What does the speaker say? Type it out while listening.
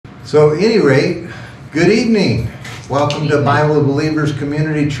So, at any rate, good evening. Welcome to Bible Believers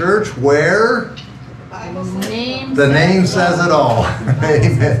Community Church, where the name says it all.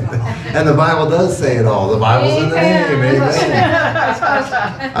 Amen. And the Bible does say it all. The Bible's in the name. Amen.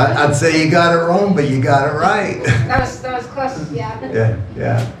 I'd say you got it wrong, but you got it right. That was close, yeah.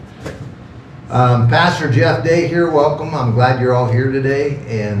 Yeah. Pastor Jeff Day here. Welcome. I'm glad you're all here today.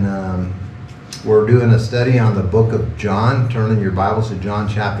 And we're doing a study on the book of John. Turning your Bibles to John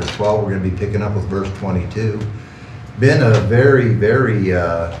chapter 12. We're going to be picking up with verse 22. Been a very, very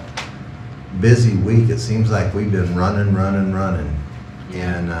busy week. It seems like we've been running.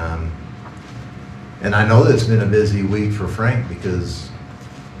 And I know that it's been a busy week for Frank because,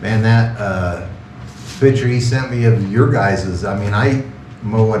 man, that picture he sent me of your guys's, I mean, I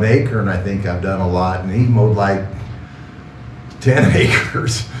mow an acre and I think I've done a lot, and he mowed like 10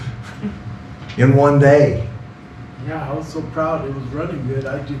 acres in one day. Yeah, I was so proud. It was running good.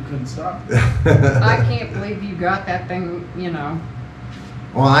 I just couldn't stop. I can't believe you got that thing,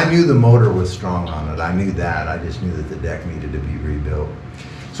 Well, I knew the motor was strong on it. I knew that. I just knew that the deck needed to be rebuilt.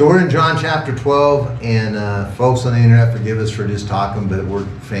 So we're in John chapter 12, and folks on the internet, forgive us for just talking, but we're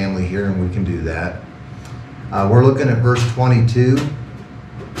family here and we can do that. We're looking at verse 22.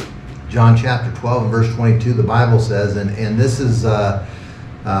 John chapter 12 and verse 22, the Bible says, and this is,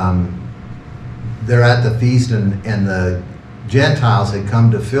 they're at the feast, and the Gentiles had come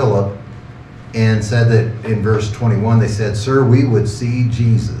to Philip and said that in verse 21, they said, "Sir, we would see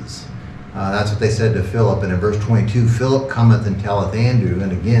Jesus." That's what they said to Philip. And in verse 22, Philip cometh and telleth Andrew.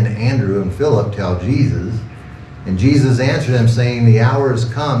 And again, Andrew and Philip tell Jesus. And Jesus answered them, saying, "The hour is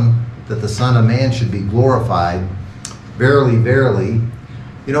come that the Son of Man should be glorified. Verily, verily."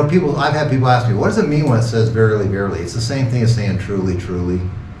 You know, I've had people ask me, what does it mean when it says verily, verily? It's the same thing as saying truly, truly.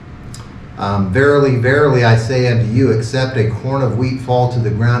 Verily, verily, I say unto you, except a corn of wheat fall to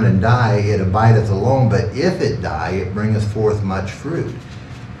the ground and die, it abideth alone. But if it die, it bringeth forth much fruit.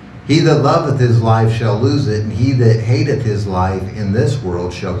 He that loveth his life shall lose it, and he that hateth his life in this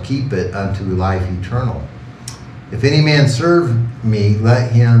world shall keep it unto life eternal. If any man serve me,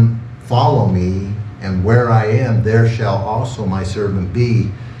 let him follow me, and where I am, there shall also my servant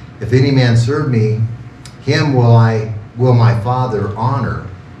be. If any man serve me, him will my Father honor.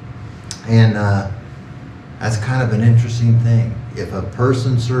 And that's kind of an interesting thing. If a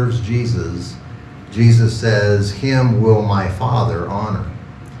person serves Jesus, Jesus says, "Him will my Father honor."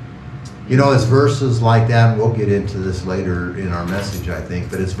 You know, it's verses like that, and we'll get into this later in our message, I think,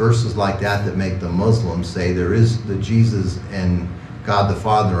 but it's verses like that that make the Muslims say there is the Jesus and God the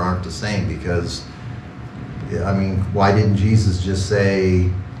Father aren't the same. Because, I mean, why didn't Jesus just say,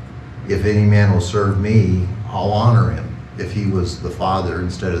 "If any man will serve me, I'll honor him," if he was the Father,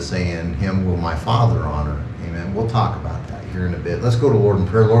 instead of saying, "Him will my Father honor"? Amen. We'll talk about that here in a bit. Let's go to Lord in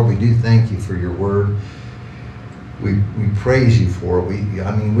prayer. Lord, we do thank you for your word. We praise you for it.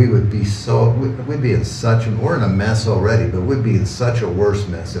 We'd be in such, we're in a mess already, but we'd be in such a worse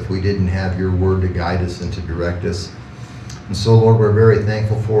mess if we didn't have your word to guide us and to direct us. And so, Lord, we're very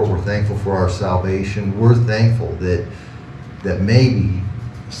thankful for it. We're thankful for our salvation. We're thankful that maybe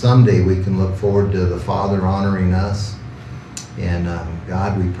someday we can look forward to the Father honoring us. And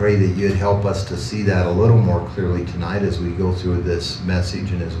God, we pray that you'd help us to see that a little more clearly tonight as we go through this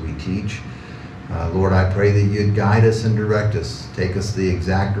message and as we teach. Lord, I pray that you'd guide us and direct us. Take us the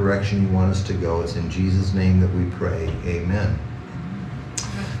exact direction you want us to go. It's in Jesus' name that we pray. Amen.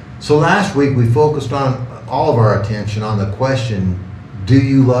 So last week we focused on all of our attention on the question, do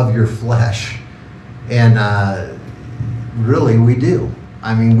you love your flesh? And really we do.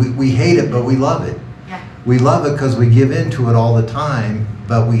 I mean, we hate it, but we love it. We love it because we give into it all the time,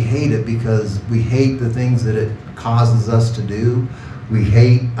 but we hate it because we hate the things that it causes us to do. We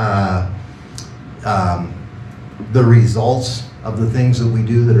hate the results of the things that we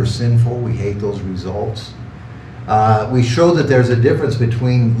do that are sinful. We hate those results. We show that there's a difference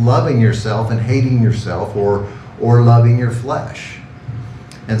between loving yourself and hating yourself, or loving your flesh.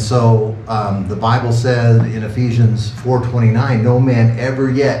 And so the Bible said in Ephesians 4:29, no man ever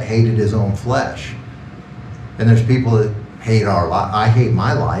yet hated his own flesh. And there's people that hate our life. I hate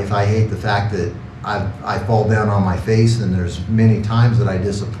my life. I hate the fact that I fall down on my face, and there's many times that I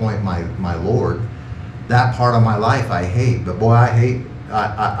disappoint my Lord. That part of my life I hate. But boy,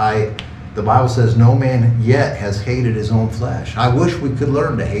 the Bible says no man yet has hated his own flesh. I wish we could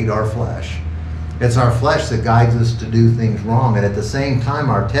learn to hate our flesh. It's our flesh that guides us to do things wrong. And at the same time,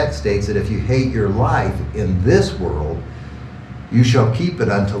 our text states that if you hate your life in this world, you shall keep it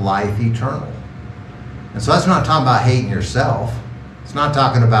unto life eternal. And so that's not talking about hating yourself. It's not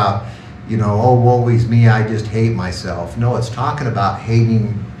talking about, oh, woe is me, I just hate myself. No, it's talking about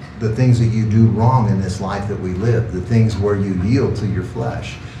hating the things that you do wrong in this life that we live, the things where you yield to your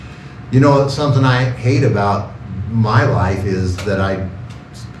flesh. You know, something I hate about my life is that I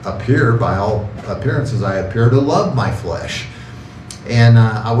appear, by all appearances, I appear to love my flesh. And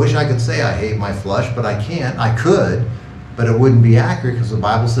I wish I could say I hate my flesh, but I can't. I could, but it wouldn't be accurate because the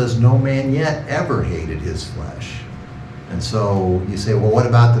Bible says no man yet ever hated his flesh. And so you say, well, what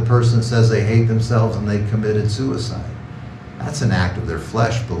about the person that says they hate themselves and they committed suicide? That's an act of their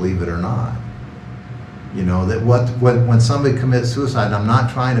flesh, believe it or not. You know, that when somebody commits suicide, and I'm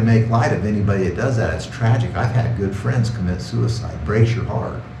not trying to make light of anybody that does that, it's tragic. I've had good friends commit suicide. Breaks your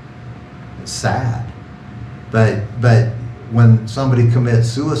heart. It's sad. But when somebody commits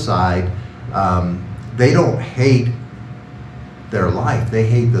suicide, they don't hate their life. They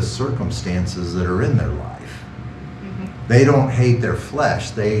hate the circumstances that are in their life. They don't hate their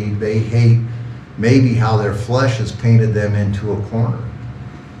flesh. They hate maybe how their flesh has painted them into a corner.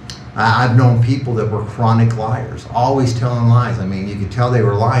 I've known people that were chronic liars, always telling lies. I mean, you could tell they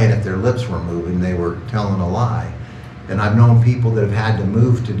were lying if their lips were moving, they were telling a lie. And I've known people that have had to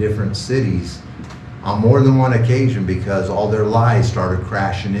move to different cities on more than one occasion because all their lies started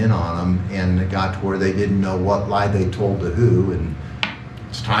crashing in on them, and it got to where they didn't know what lie they told to who, and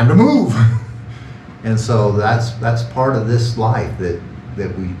it's time to move. And so that's part of this life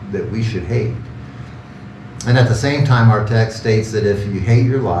that we should hate. And at the same time, our text states that if you hate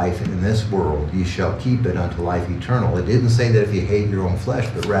your life in this world, you shall keep it unto life eternal. It didn't say that if you hate your own flesh,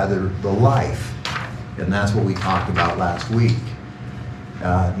 but rather the life. And that's what we talked about last week.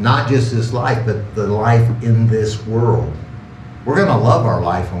 Not just this life, but the life in this world. We're going to love our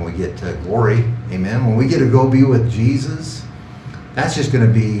life when we get to glory. Amen. When we get to go be with Jesus, that's just going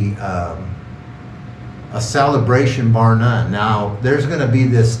to be a celebration bar none. Now, there's going to be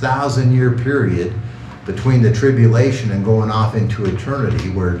this 1,000-year period between the tribulation and going off into eternity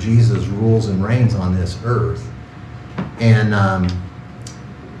where Jesus rules and reigns on this earth. And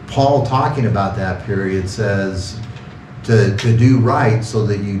Paul, talking about that period, says to do right so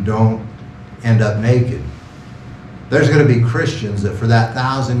that you don't end up naked. There's going to be Christians that for that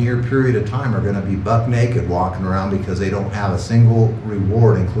 1,000-year period of time are going to be buck naked walking around because they don't have a single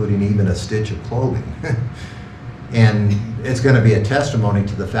reward, including even a stitch of clothing. And it's going to be a testimony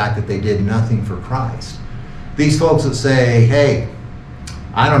to the fact that they did nothing for Christ. These folks that say, hey,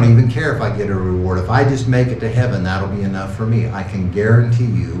 I don't even care if I get a reward. If I just make it to heaven, that'll be enough for me. I can guarantee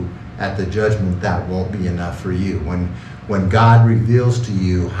you at the judgment that won't be enough for you. When God reveals to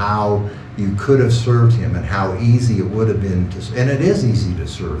you how you could have served him and how easy it would have been to, and it is easy to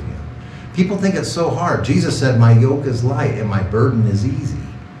serve him. People think it's so hard. Jesus said, my yoke is light and my burden is easy.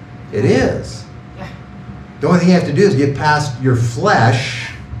 It is. The only thing you have to do is get past your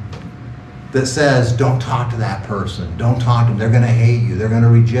flesh that says, don't talk to that person. Don't talk to them. They're going to hate you. They're going to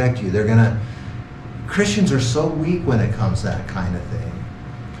reject you. Christians are so weak when it comes to that kind of thing.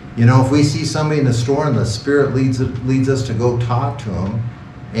 You know, if we see somebody in the store and the Spirit leads us to go talk to them,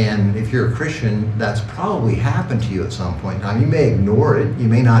 and if you're a Christian, that's probably happened to you at some point in time. You may ignore it. You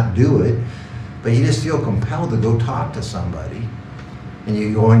may not do it. But you just feel compelled to go talk to somebody. And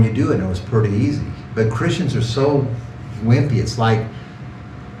you go and you do it, and it was pretty easy. But Christians are so wimpy. It's like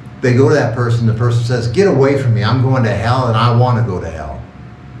they go to that person, the person says, get away from me. I'm going to hell and I want to go to hell.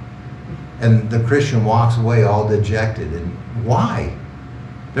 And the Christian walks away all dejected. And why?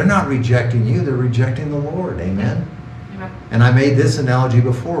 They're not rejecting you. They're rejecting the Lord. Amen? Amen. And I made this analogy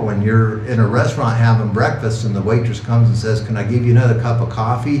before. When you're in a restaurant having breakfast and the waitress comes and says, can I give you another cup of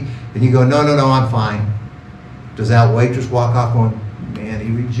coffee? And you go, no, I'm fine. Does that waitress walk off going, man,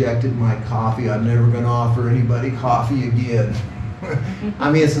 he rejected my coffee. I'm never going to offer anybody coffee again. I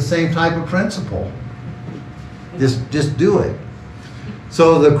mean, it's the same type of principle. Just do it.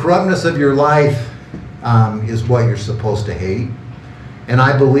 So the corruptness of your life is what you're supposed to hate. And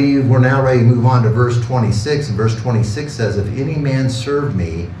I believe we're now ready to move on to verse 26. And verse 26 says, if any man serve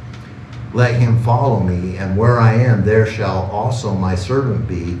me, let him follow me. And where I am, there shall also my servant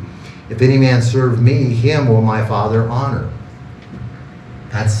be. If any man serve me, him will my Father honor.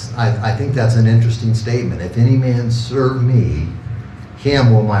 I think that's an interesting statement. If any man serve me,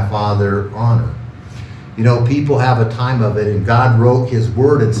 him will my Father honor. You know, people have a time of it, and God wrote his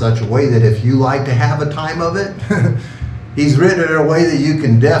word in such a way that if you like to have a time of it, he's written it in a way that you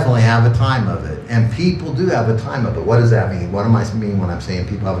can definitely have a time of it. And people do have a time of it. What does that mean? What do I mean when I'm saying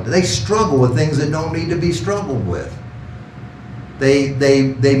people have it? They struggle with things that don't need to be struggled with. They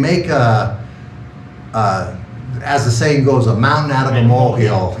make as the saying goes, a mountain out of a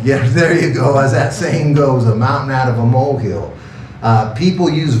molehill. Yeah, there you go. As that saying goes, a mountain out of a molehill. People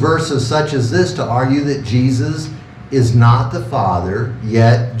use verses such as this to argue that Jesus is not the Father,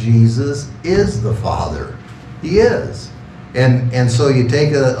 yet Jesus is the Father. He is. And so you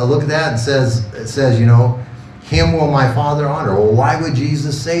take a look at that and it says, you know, him will my Father honor. Well, why would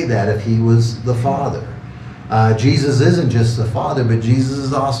Jesus say that if he was the Father? Jesus isn't just the Father, but Jesus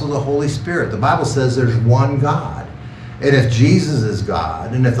is also the Holy Spirit. The Bible says there's one God. And if Jesus is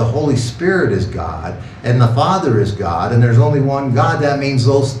God, and if the Holy Spirit is God, and the Father is God, and there's only one God, that means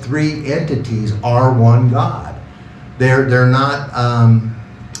those three entities are one God. They're not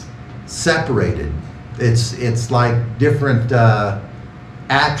separated. It's like different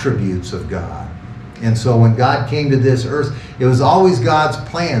attributes of God. And so when God came to this earth, it was always God's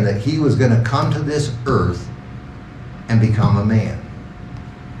plan that he was going to come to this earth and become a man.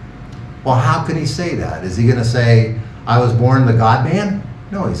 Well, how can he say that? Is he going to say, I was born the God-man?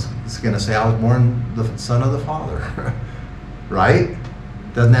 No, he's going to say, I was born the Son of the Father. Right?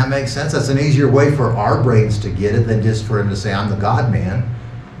 Doesn't that make sense? That's an easier way for our brains to get it than just for him to say, I'm the God-man.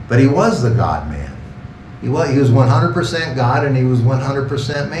 But he was the God-man. He was 100% God and he was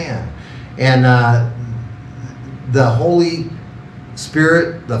 100% man. And the Holy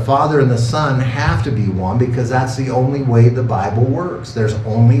Spirit, the Father and the Son have to be one because that's the only way the Bible works. There's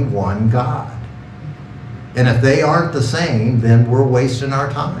only one God. And if they aren't the same, then we're wasting our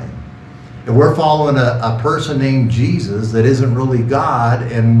time. And we're following a person named Jesus that isn't really God,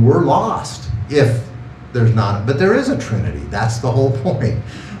 and we're lost if there's not. But there is a Trinity. That's the whole point.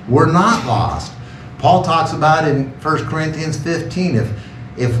 We're not lost. Paul talks about in 1 Corinthians 15,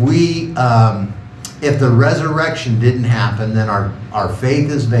 if the resurrection didn't happen, then our faith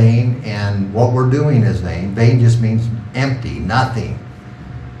is vain and what we're doing is vain. Vain just means empty, nothing.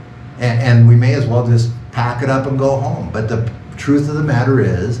 And we may as well just pack it up and go home. But the truth of the matter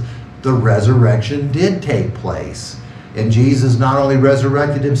is, the resurrection did take place. And Jesus not only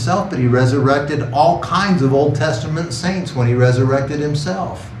resurrected himself, but he resurrected all kinds of Old Testament saints when he resurrected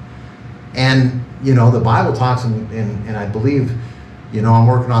himself. And, you know, the Bible talks, and I believe, you know, I'm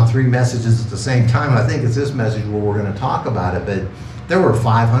working on 3 messages at the same time. I think it's this message where we're going to talk about it. But there were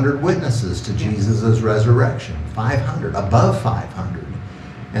 500 witnesses to Jesus' resurrection. 500, above 500.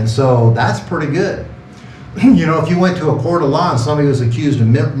 And so that's pretty good. You know, if you went to a court of law and somebody was accused of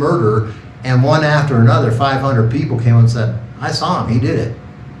murder, and one after another, 500 people came and said, I saw him, he did it.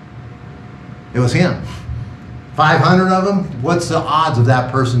 It was him. 500 of them, what's the odds of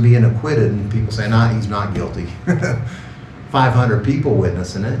that person being acquitted? And people say, nah, he's not guilty. 500 people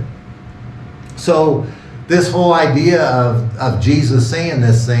witnessing it. So this whole idea of Jesus saying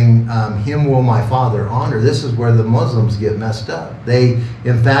this thing, him will my Father honor, this is where the Muslims get messed up. They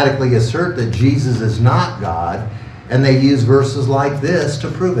emphatically assert that Jesus is not God, and they use verses like this to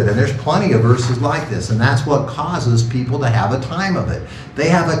prove it. And there's plenty of verses like this, and that's what causes people to have a time of it. They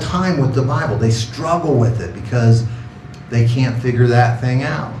have a time with the Bible. They struggle with it because they can't figure that thing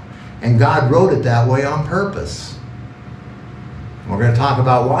out. And God wrote it that way on purpose. We're going to talk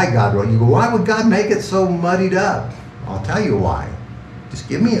about why God wrote it. You go, why would God make it so muddied up? I'll tell you why. Just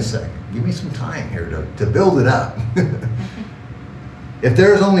give me a second. Give me some time here to build it up. If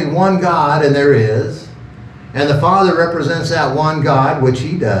there's only one God, and there is, and the Father represents that one God, which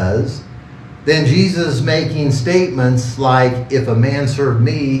he does, then Jesus making statements like, if a man serve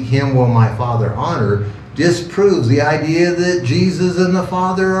me, him will my Father honor, disproves the idea that Jesus and the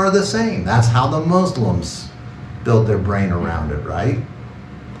Father are the same. That's how the Muslims build their brain around it, right?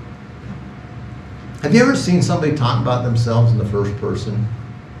 Have you ever seen somebody talk about themselves in the first person?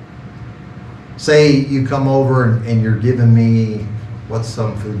 Say you come over and you're giving me, what's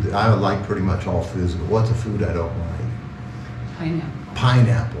some food that I like pretty much all foods, but what's a food I don't like? Pineapple.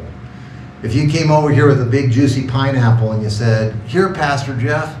 Pineapple. If you came over here with a big juicy pineapple and you said, here, Pastor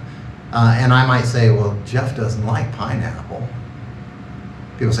Jeff, and I might say, well, Jeff doesn't like pineapple.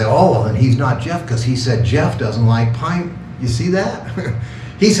 People say, oh, well, then he's not Jeff because he said Jeff doesn't like pine. You see that?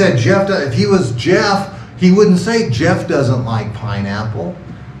 He said Jeff, if he was Jeff, he wouldn't say Jeff doesn't like pineapple.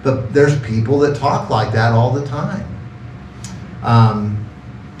 But there's people that talk like that all the time.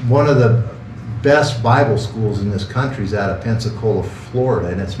 One of the best Bible schools in this country is out of Pensacola, Florida,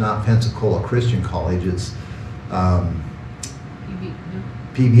 and it's not Pensacola Christian College, it's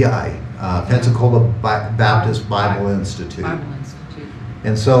PBI, Pensacola Baptist Bible Institute. Bible Institute.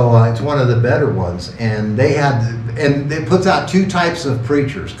 And so it's one of the better ones, and it puts out 2 types of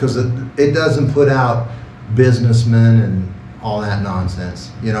preachers, because it doesn't put out businessmen and all that nonsense.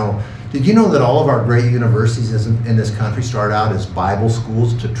 You know, did you know that all of our great universities in this country start out as Bible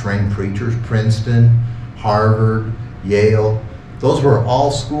schools to train preachers? Princeton, Harvard, Yale, those were all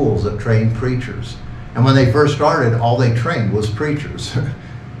schools that trained preachers. And when they first started, all they trained was preachers.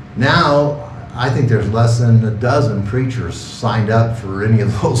 Now, I think there's less than a dozen preachers signed up for any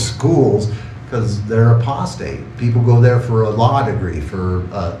of those schools because they're apostate. People go there for a law degree, for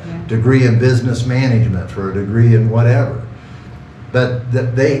a degree in business management, for a degree in whatever. But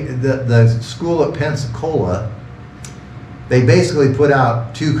the school at Pensacola, they basically put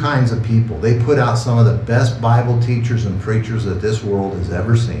out two kinds of people. They put out some of the best Bible teachers and preachers that this world has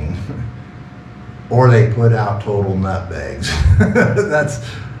ever seen, or they put out total nutbags.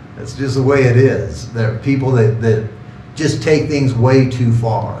 That's just the way it is. There are people that just take things way too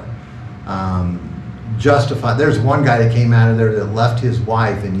far. Justify. There's one guy that came out of there that left his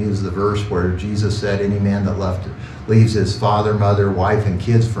wife and used the verse where Jesus said, "Any man that leaves his father, mother, wife, and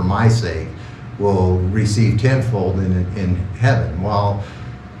kids for my sake will receive tenfold in heaven." Well,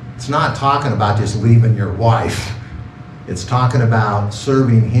 it's not talking about just leaving your wife. It's talking about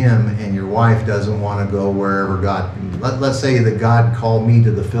serving him, and your wife doesn't want to go wherever God. Let's say that God called me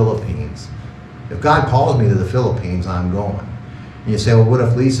to the Philippines. If God calls me to the Philippines, I'm going. And you say, well, what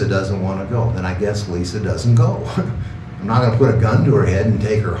if Lisa doesn't want to go? Then I guess Lisa doesn't go. I'm not going to put a gun to her head and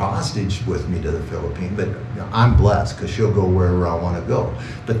take her hostage with me to the Philippines, but I'm blessed because she'll go wherever I want to go.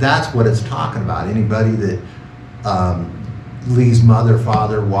 But that's what it's talking about. Anybody that leaves mother,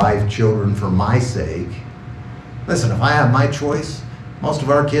 father, wife, children for my sake. Listen, if I have my choice, most of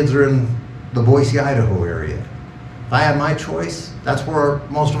our kids are in the Boise, Idaho area. If I had my choice, that's where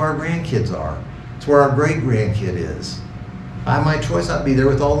most of our grandkids are. It's where our great-grandkid is. If I had my choice, I'd be there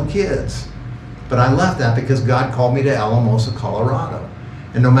with all the kids. But I left that because God called me to Alamosa, Colorado.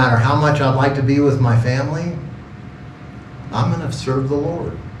 And no matter how much I'd like to be with my family, I'm going to serve the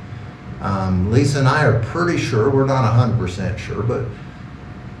Lord. Lisa and I are pretty sure, we're not 100% sure, but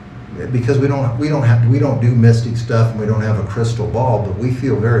because we don't do mystic stuff and we don't have a crystal ball, but we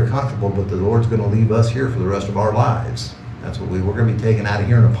feel very comfortable that the Lord's going to leave us here for the rest of our lives. That's what we're going to be taken out of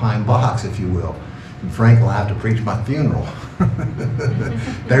here in a pine box, if you will. And Frank will have to preach my funeral.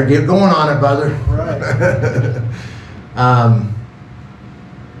 Better get going on it, brother. Right.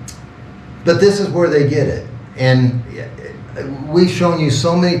 But this is where they get it. And we've shown you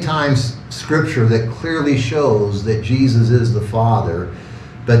so many times scripture that clearly shows that Jesus is the Father.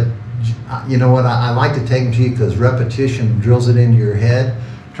 But you know what? I like to take them to you because repetition drills it into your head.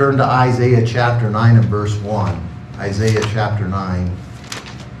 Turn to Isaiah chapter 9 and verse 1. Isaiah chapter 9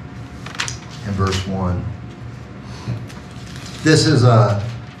 and verse 1. This is a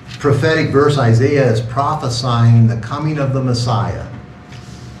prophetic verse. Isaiah is prophesying the coming of the Messiah.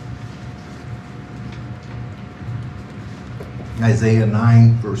 Isaiah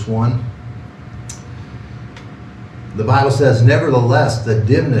 9 verse 1. The Bible says, "Nevertheless, the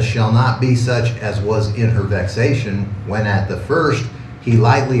dimness shall not be such as was in her vexation, when at the first he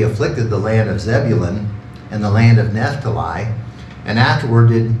lightly afflicted the land of Zebulun and the land of Naphtali, and afterward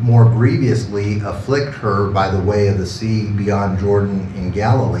did more grievously afflict her by the way of the sea beyond Jordan in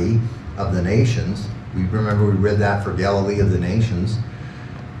Galilee of the nations." We remember we read that for Galilee of the nations,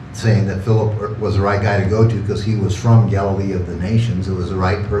 saying that Philip was the right guy to go to because he was from Galilee of the nations. It was the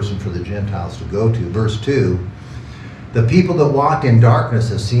right person for the Gentiles to go to. Verse 2, "The people that walked in darkness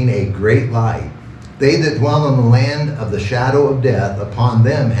have seen a great light. They that dwell in the land of the shadow of death, upon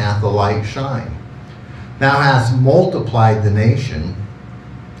them hath the light shine. Thou hast multiplied the nation,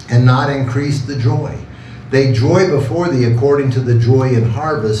 and not increased the joy. They joy before thee according to the joy in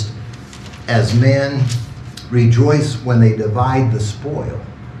harvest, as men rejoice when they divide the spoil.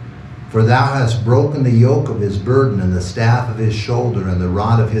 For thou hast broken the yoke of his burden, and the staff of his shoulder, and the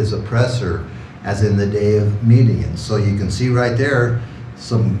rod of his oppressor, as in the day of Midian." So you can see right there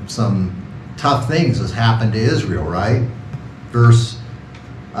some tough things has happened to Israel, right? Verse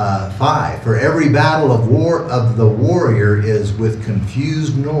 5, "For every battle of the warrior is with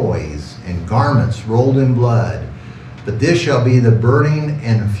confused noise and garments rolled in blood. But this shall be the burning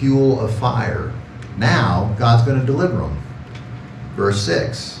and fuel of fire." Now God's going to deliver them. Verse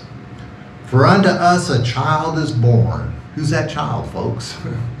 6, "For unto us a child is born." Who's that child, folks?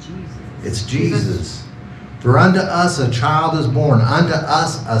 It's Jesus. "For unto us a child is born, unto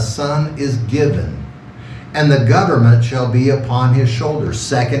us a son is given, and the government shall be upon his shoulders."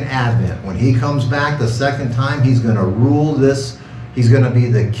 Second advent. When he comes back the second time, he's going to rule this. He's going to be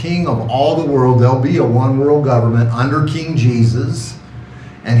the king of all the world. There'll be a one world government under King Jesus,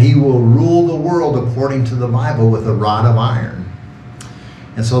 and he will rule the world according to the Bible with a rod of iron.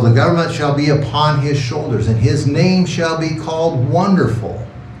 "And so the government shall be upon his shoulders, and his name shall be called Wonderful."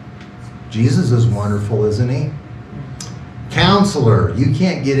 Jesus is wonderful, isn't he? "Counselor." You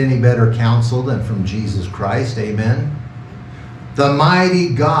can't get any better counsel than from Jesus Christ. Amen. "The Mighty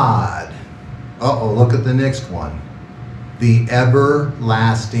God." Uh-oh, look at the next one. "The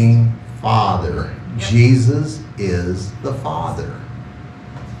Everlasting Father. Jesus is the Father,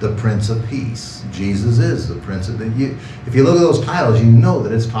 the Prince of Peace. Jesus is the Prince of Peace. If you look at those titles, you know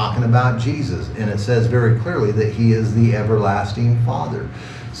that it's talking about Jesus, and it says very clearly that he is the everlasting Father.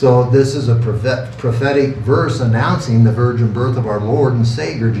 So this is a prophetic verse announcing the virgin birth of our Lord and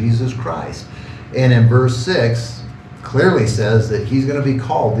Savior, Jesus Christ. And in verse 6, clearly says that he's going to be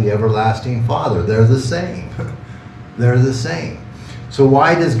called the everlasting Father. They're the same. They're the same. So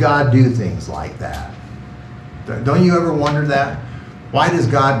why does God do things like that? Don't you ever wonder that? Why does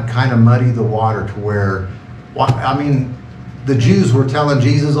God kind of muddy the water to where, the Jews were telling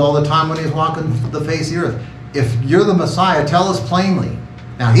Jesus all the time when he was walking the face of the earth, if you're the Messiah, tell us plainly.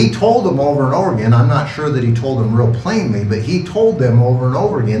 Now, he told them over and over again, I'm not sure that he told them real plainly, but he told them over and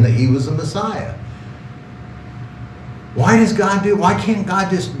over again that he was the Messiah. Why can't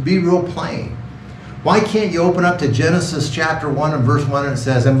God just be real plain? Why can't you open up to Genesis chapter 1 and verse 1 and it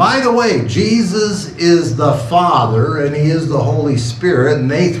says, and by the way, Jesus is the Father and he is the Holy Spirit and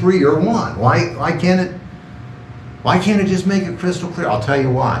they three are one. Why can't it just make it crystal clear? I'll tell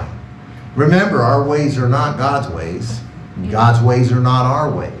you why. Remember, our ways are not God's ways. God's ways are not our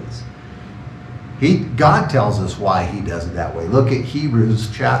ways. God tells us why he does it that way. Look at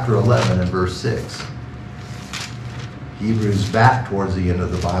Hebrews chapter 11 and verse 6. Hebrews back towards the end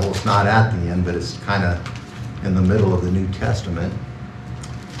of the Bible. It's not at the end, but it's kind of in the middle of the New Testament.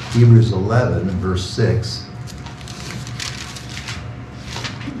 Hebrews 11 and verse 6.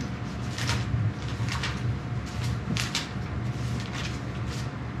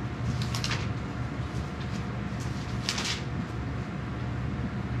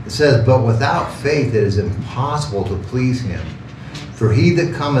 It says, but without faith it is impossible to please him. For he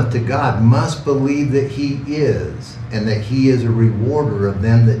that cometh to God must believe that he is, and that he is a rewarder of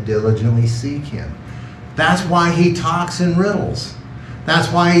them that diligently seek him. That's why he talks in riddles.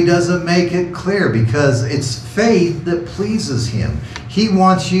 That's why he doesn't make it clear, because it's faith that pleases him. He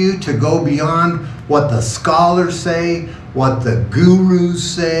wants you to go beyond what the scholars say, what the gurus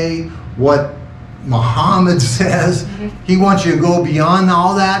say, what Muhammad says. He wants you to go beyond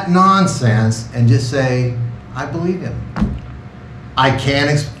all that nonsense and just say, I believe him.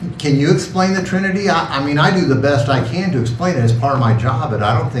 Can you explain the Trinity? I do the best I can to explain it as part of my job, but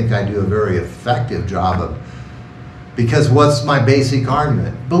I don't think I do a very effective job because what's my basic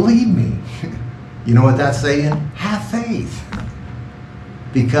argument? Believe me. You know what that's saying? Have faith.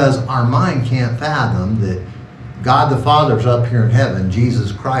 Because our mind can't fathom that God the Father is up here in heaven,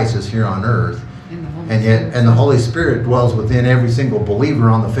 Jesus Christ is here on earth, and the Holy Spirit dwells within every single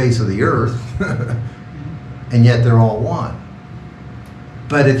believer on the face of the earth, and yet they're all one.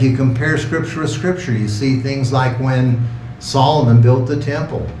 But if you compare Scripture with Scripture, you see things like when Solomon built the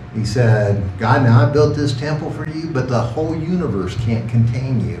temple. He said, God, now I built this temple for you, but the whole universe can't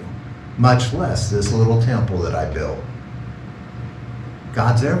contain you, much less this little temple that I built.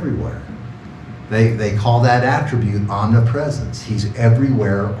 God's everywhere. They call that attribute omnipresence. He's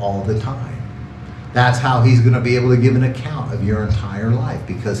everywhere all the time. That's how he's going to be able to give an account of your entire life,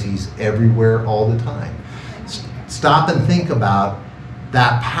 because he's everywhere all the time. Stop and think about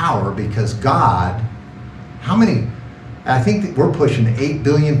that power, because God, I think that we're pushing 8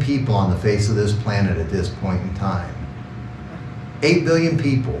 billion people on the face of this planet at this point in time. 8 billion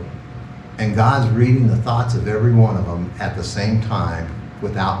people. And God's reading the thoughts of every one of them at the same time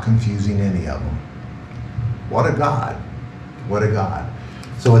without confusing any of them. What a God. What a God.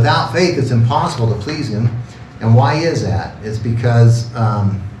 So without faith, it's impossible to please him. And why is that? It's because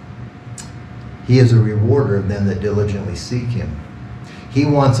he is a rewarder of them that diligently seek him. He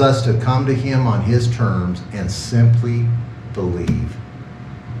wants us to come to him on his terms and simply believe.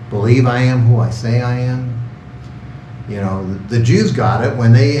 Believe I am who I say I am. You know, the Jews got it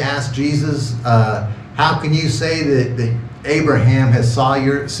when they asked Jesus, how can you say that Abraham has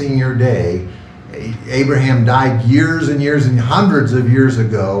seen your day? Abraham died years and years and hundreds of years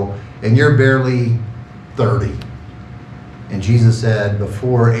ago, and you're barely 30. And Jesus said,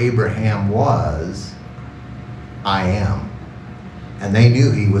 before Abraham was, I am. And they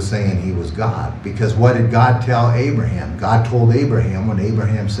knew he was saying he was God. Because what did God tell Abraham? God told Abraham when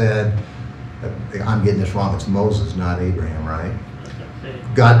Abraham said, I'm getting this wrong, it's Moses, not Abraham, right?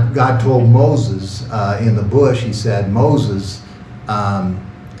 God told Moses in the bush, he said, Moses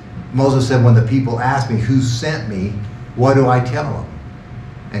said, when the people ask me who sent me, what do I tell them?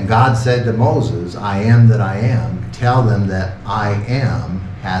 And God said to Moses, I am that I am. Tell them that I am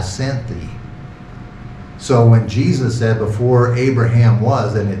has sent thee. So when Jesus said before Abraham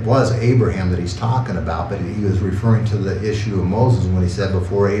was, and it was Abraham that he's talking about, but he was referring to the issue of Moses when he said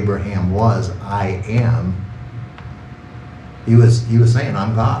before Abraham was, I am. He was saying,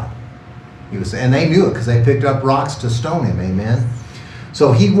 I'm God. He was, and they knew it because they picked up rocks to stone him. Amen.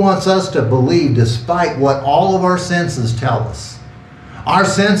 So he wants us to believe despite what all of our senses tell us. Our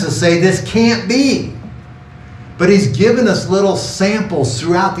senses say this can't be. But he's given us little samples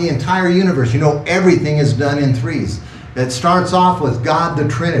throughout the entire universe. You know, everything is done in threes. It starts off with God the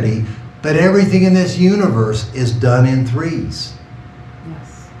Trinity, but everything in this universe is done in threes.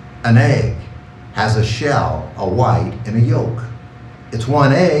 Yes. An egg has a shell, a white, and a yolk. It's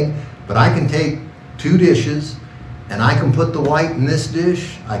one egg, but I can take two dishes, and I can put the white in this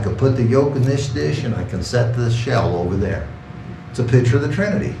dish, I can put the yolk in this dish, and I can set the shell over there. It's a picture of the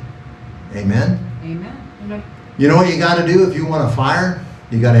Trinity. Amen? Amen. Amen. You know what you got to do if you want a fire?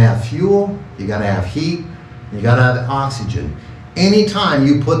 You got to have fuel, you got to have heat, you got to have oxygen. Anytime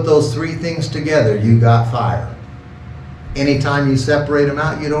you put those three things together, you got fire. Anytime you separate them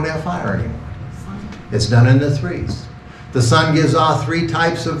out, you don't have fire anymore. It's done in the threes. The sun gives off three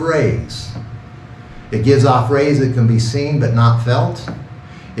types of rays. It gives off rays that can be seen but not felt.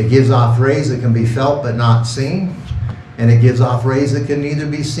 It gives off rays that can be felt but not seen. And it gives off rays that can neither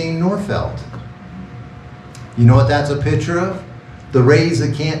be seen nor felt. You know what that's a picture of? The rays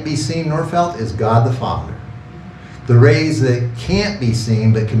that can't be seen nor felt is God the Father. The rays that can't be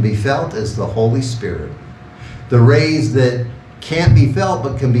seen but can be felt is the Holy Spirit. The rays that can't be felt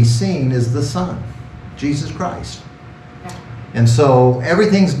but can be seen is the Son, Jesus Christ. And so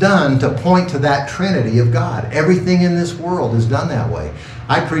everything's done to point to that Trinity of God. Everything in this world is done that way.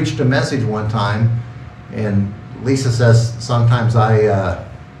 I preached a message one time, and Lisa says sometimes I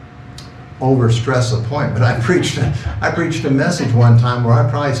overstress a point, but I preached a message one time where I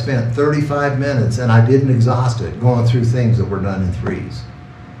probably spent 35 minutes, and I didn't exhaust it, going through things that were done in threes.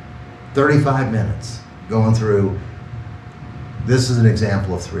 35 minutes going through, this is an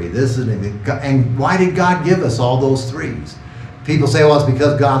example of three. This is and why did God give us all those threes? People say, well, it's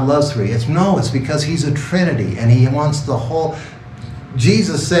because God loves three. It's because he's a Trinity, and he wants the whole.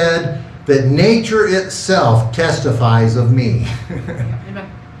 Jesus said that nature itself testifies of me. Amen.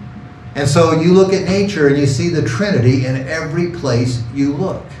 And so you look at nature and you see the Trinity in every place you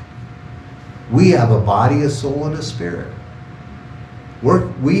look. We have a body, a soul, and a spirit.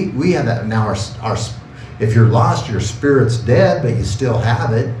 We have that. Now, if you're lost, your spirit's dead, but you still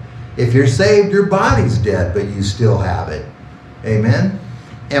have it. If you're saved, your body's dead, but you still have it. Amen?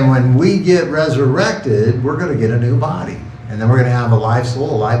 And when we get resurrected, we're going to get a new body. And then we're going to have a live soul,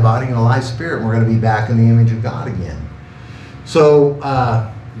 a live body, and a live spirit. And we're going to be back in the image of God again. So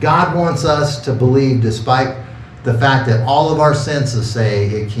God wants us to believe, despite the fact that all of our senses say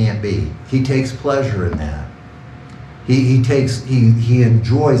it can't be. He takes pleasure in that. He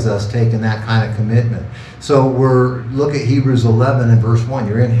enjoys us taking that kind of commitment. So look at Hebrews 11 and verse 1.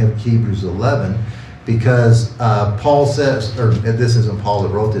 You're in Hebrews 11 because Paul says, or this isn't Paul that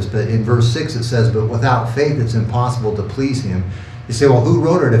wrote this, but in verse 6 it says, but without faith it's impossible to please him. You say, well, who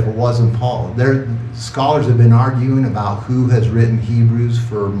wrote it if it wasn't Paul? Scholars have been arguing about who has written Hebrews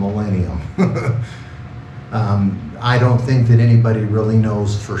for millennium. I don't think that anybody really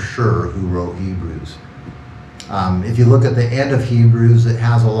knows for sure who wrote Hebrews. If you look at the end of Hebrews, it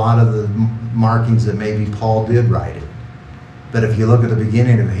has a lot of the markings that maybe Paul did write it. But if you look at the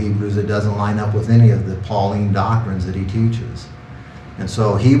beginning of Hebrews, it doesn't line up with any of the Pauline doctrines that he teaches. And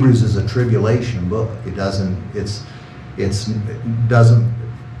so Hebrews is a tribulation book.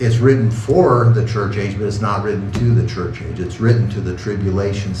 It's written for the church age, but it's not written to the church age. It's written to the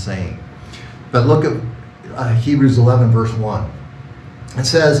tribulation saint. But look at Hebrews 11 verse 1. It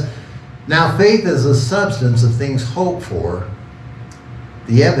says, now faith is the substance of things hoped for,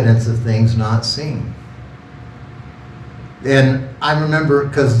 the evidence of things not seen. And I remember,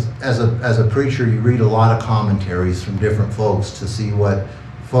 because as a preacher, you read a lot of commentaries from different folks to see what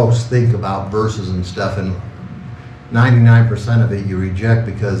folks think about verses and stuff, and 99% of it you reject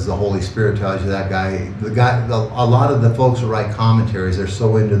because the Holy Spirit tells you that a lot of the folks who write commentaries, they're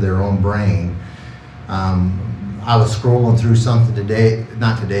so into their own brain. I was scrolling through something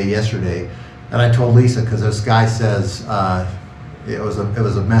yesterday, and I told Lisa, because this guy says, it was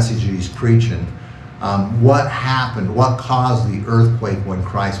a message he's preaching, what happened, what caused the earthquake when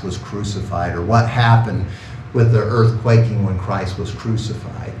Christ was crucified, or what happened with the earthquaking when Christ was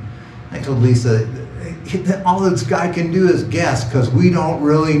crucified. I told Lisa, all this guy can do is guess, because we don't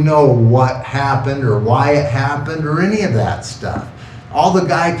really know what happened or why it happened or any of that stuff. All the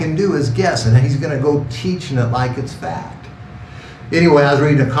guy can do is guess, and he's going to go teaching it like it's fact. Anyway, I was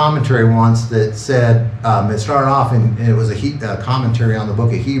reading a commentary once that said, it started off, and it was a commentary on the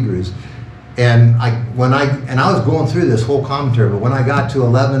book of Hebrews. And I was going through this whole commentary, but when I got to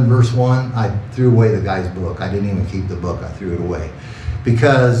 11 verse 1, I threw away the guy's book. I didn't even keep the book. I threw it away.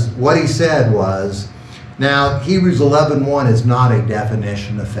 Because what he said was, now Hebrews 11:1 is not a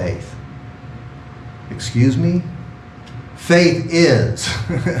definition of faith. Excuse me? Faith is.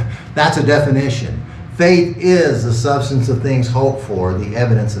 That's a definition. Faith is the substance of things hoped for, the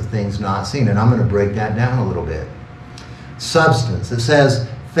evidence of things not seen. And I'm going to break that down a little bit. Substance. It says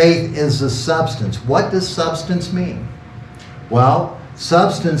faith is the substance. What does substance mean? Well,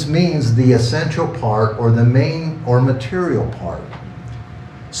 substance means the essential part or the main or material part.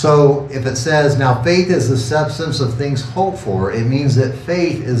 So if it says, now faith is the substance of things hoped for, it means that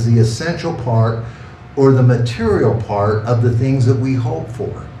faith is the essential part or the material part of the things that we hope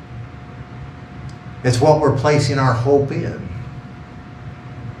for. It's what we're placing our hope in.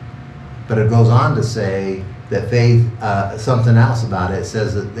 But it goes on to say that faith, something else about it, it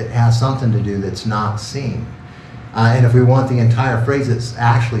says that it has something to do that's not seen. And if we want the entire phrase, it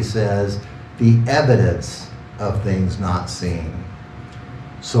actually says the evidence of things not seen.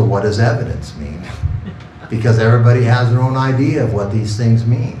 So what does evidence mean? Because everybody has their own idea of what these things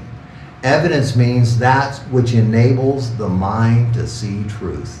mean. Evidence means that which enables the mind to see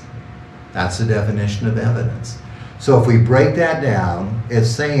truth. That's the definition of evidence. So if we break that down, it's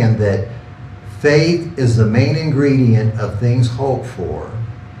saying that faith is the main ingredient of things hoped for,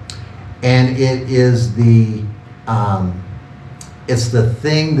 and it is it's the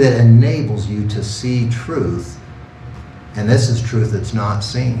thing that enables you to see truth. And this is truth that's not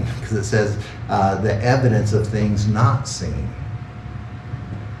seen, because it says the evidence of things not seen.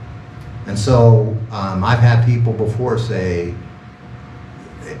 And so I've had people before say,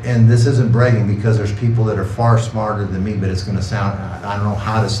 and this isn't bragging because there's people that are far smarter than me, but it's going to sound, I don't know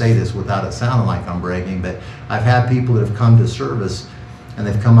how to say this without it sounding like I'm bragging, but I've had people that have come to service and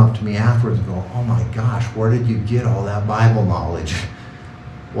they've come up to me afterwards and go, oh my gosh, where did you get all that Bible knowledge?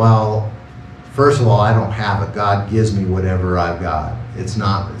 Well, first of all, I don't have it. God gives me whatever I've got. It's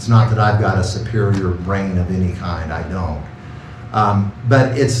not that I've got a superior brain of any kind. I don't.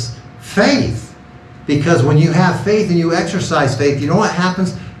 But it's faith. Because when you have faith and you exercise faith, you know what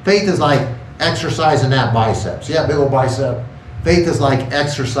happens? Faith is like exercising that biceps. Yeah, big old bicep. Faith is like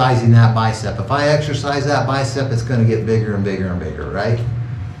exercising that bicep. If I exercise that bicep, it's going to get bigger and bigger and bigger, right?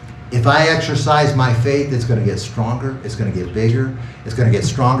 If I exercise my faith, it's going to get stronger, it's going to get bigger, it's going to get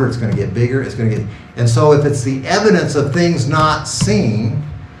stronger, it's going to get bigger, it's going to get... And so if it's the evidence of things not seen,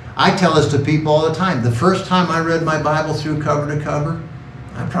 I tell this to people all the time. The first time I read my Bible through cover to cover,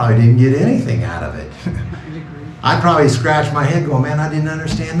 I probably didn't get anything out of it. I probably scratched my head going, man, I didn't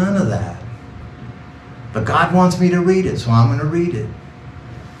understand none of that. But God wants me to read it, so I'm going to read it.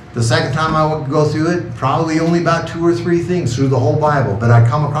 The second time I would go through it, probably only about 2 or 3 things through the whole Bible. But I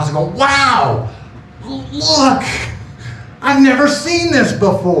come across and go, wow, look, I've never seen this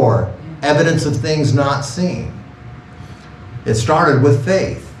before. Evidence of things not seen. It started with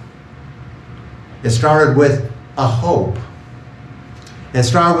faith. It started with a hope. It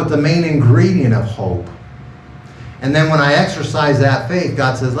started with the main ingredient of hope. And then when I exercise that faith,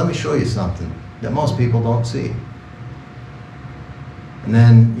 God says, let me show you something that most people don't see. And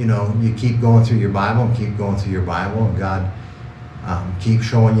then, you know, you keep going through your Bible and keep going through your Bible, and God keeps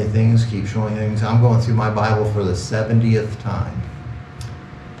showing you things, keep showing you things. I'm going through my Bible for the 70th time.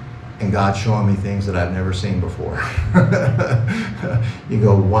 And God's showing me things that I've never seen before. You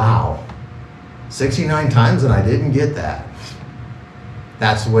go, wow, 69 times and I didn't get that.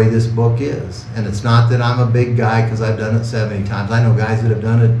 That's the way this book is. And it's not that I'm a big guy because I've done it 70 times. I know guys that have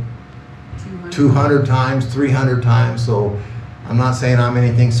done it 200 times, 300 times. So I'm not saying I'm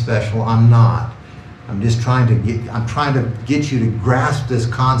anything special. I'm not. I'm just trying to get you to grasp this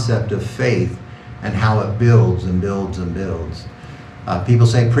concept of faith and how it builds and builds and builds. People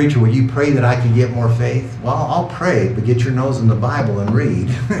say, preacher, will you pray that I can get more faith? Well, I'll pray, but get your nose in the Bible and read.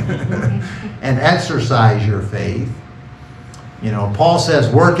 And exercise your faith. You know, Paul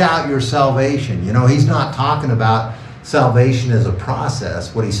says, work out your salvation. You know, he's not talking about salvation as a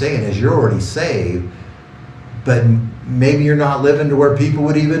process. What he's saying is you're already saved, but maybe you're not living to where people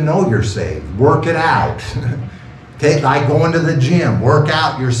would even know you're saved. Work it out. Like going to the gym, work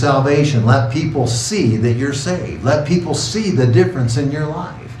out your salvation. Let people see that you're saved. Let people see the difference in your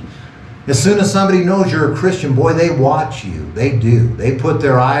life. As soon as somebody knows you're a Christian, boy, they watch you. They do. They put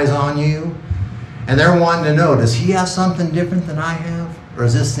their eyes on you. And they're wanting to know, does he have something different than I have? Or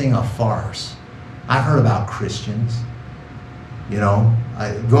is this thing a farce? I've heard about Christians. You know,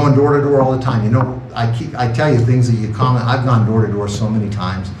 going door to door all the time. You know, I tell you things that you comment. I've gone door to door so many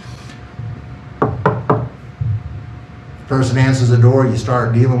times. Person answers the door, you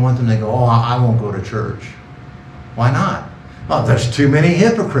start dealing with them, they go, oh, I won't go to church. Why not? Well, there's too many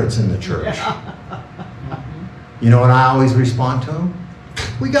hypocrites in the church. You know what I always respond to them?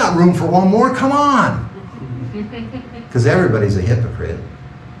 We got room for one more, come on. Because everybody's a hypocrite.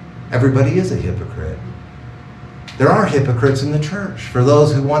 Everybody is a hypocrite. There are hypocrites in the church. For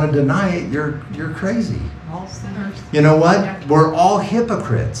those who want to deny it, you're crazy. All sinners. You know what? We're all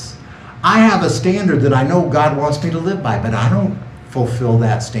hypocrites. I have a standard that I know God wants me to live by, but I don't fulfill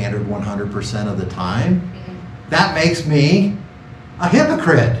that standard 100% of the time. That makes me a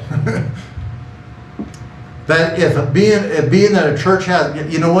hypocrite. But if being that a church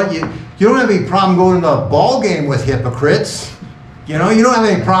has, you know what? You don't have any problem going to the ball game with hypocrites. You know, you don't have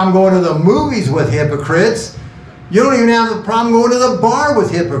any problem going to the movies with hypocrites. You don't even have a problem going to the bar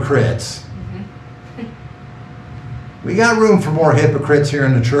with hypocrites. We got room for more hypocrites here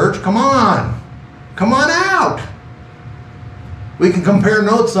in the church. Come on. Come on out. We can compare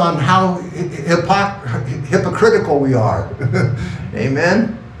notes on how hypocritical we are.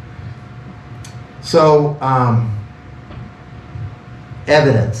 Amen? So,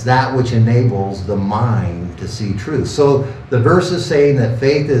 evidence, that which enables the mind to see truth. So the verse is saying that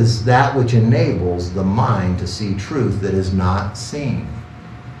faith is that which enables the mind to see truth that is not seen.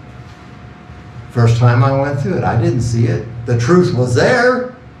 First time I went through it, I didn't see it. The truth was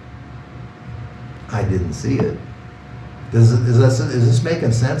there. I didn't see it. Is this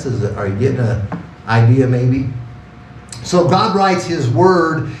making sense? Are you getting an idea maybe? So God writes His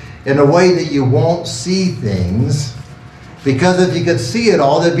Word in a way that you won't see things, because if you could see it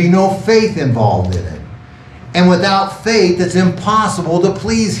all, there'd be no faith involved in it. And without faith, it's impossible to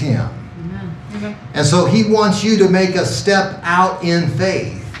please Him. Amen. And so He wants you to make a step out in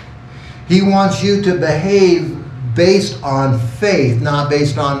faith. He wants you to behave based on faith, not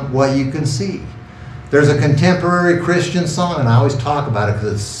based on what you can see. There's a contemporary Christian song, and I always talk about it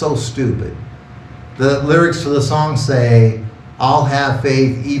because it's so stupid. The lyrics to the song say, "I'll have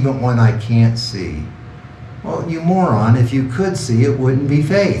faith even when I can't see." Well, you moron, if you could see, it wouldn't be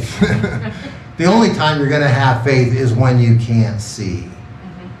faith. The only time you're going to have faith is when you can't see.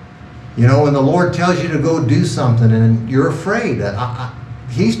 You know, when the Lord tells you to go do something and you're afraid.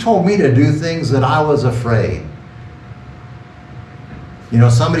 He's told me to do things that I was afraid. You know,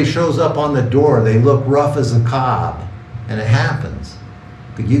 somebody shows up on the door, they look rough as a cob, and it happens.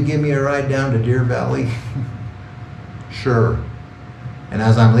 Could you give me a ride down to Deer Valley? Sure. And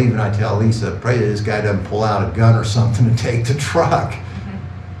as I'm leaving, I tell Lisa, pray that this guy doesn't pull out a gun or something to take the truck.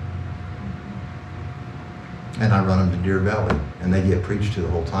 And I run them to Deer Valley, and they get preached to the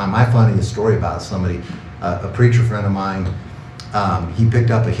whole time. I find a story about somebody, a preacher friend of mine. He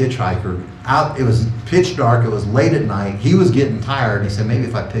picked up a hitchhiker. It was pitch dark. It was late at night. He was getting tired. He said, maybe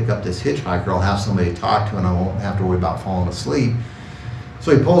if I pick up this hitchhiker, I'll have somebody to talk to, and I won't have to worry about falling asleep.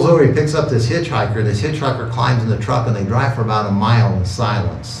 So he pulls over, he picks up this hitchhiker. This hitchhiker climbs in the truck, and they drive for about a mile in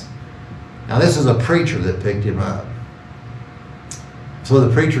silence. Now, this is a preacher that picked him up. So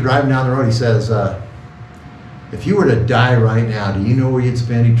the preacher driving down the road, he says, if you were to die right now, do you know where you'd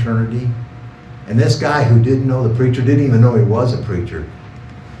spend eternity? And this guy who didn't know the preacher, didn't even know he was a preacher.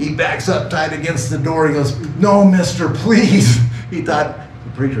 He backs up tight against the door. He goes, "No, mister, please." He thought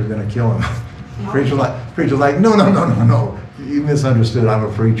the preacher was going to kill him. The preacher's like, no. You misunderstood. I'm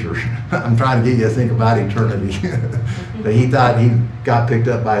a preacher. I'm trying to get you to think about eternity. But he thought he got picked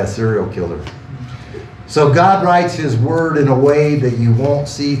up by a serial killer. So God writes His Word in a way that you won't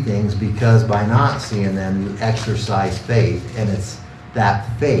see things, because by not seeing them, you exercise faith. And it's that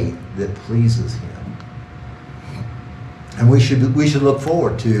faith that pleases Him. And we should look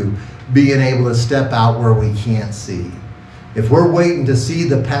forward to being able to step out where we can't see. If we're waiting to see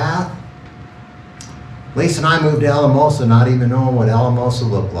the path, Lisa and I moved to Alamosa not even knowing what Alamosa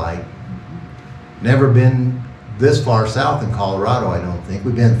looked like. Never been this far south in Colorado, I don't think.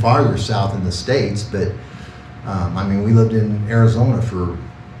 We've been farther south in the States, but we lived in Arizona for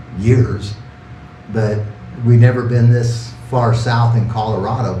years, but we never been this far south in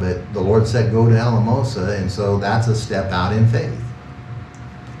Colorado. But the Lord said go to Alamosa, and so that's a step out in faith.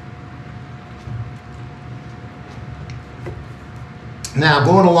 Now,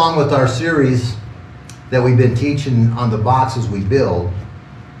 going along with our series that we've been teaching on the boxes we build,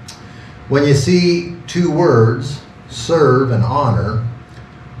 when you see two words, serve and honor,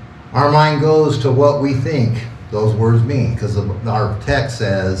 our mind goes to what we think those words mean, because our text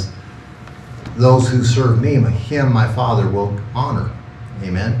says, those who serve me, Him my Father will honor.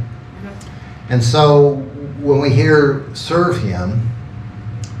 Amen? And so when we hear serve Him,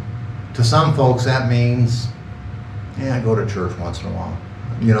 to some folks that means, I go to church once in a while.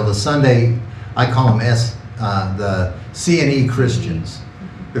 You know, the Sunday, I call them the C&E Christians.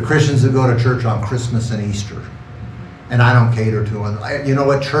 The Christians that go to church on Christmas and Easter. And I don't cater to them. You know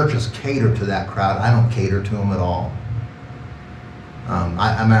what? Churches cater to that crowd. I don't cater to them at all.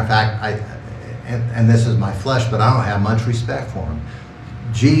 As a matter of fact, and this is my flesh, but I don't have much respect for him.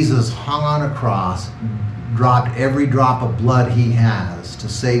 Jesus hung on a cross, dropped every drop of blood he has to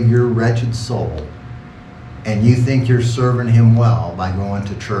save your wretched soul, and you think you're serving him well by going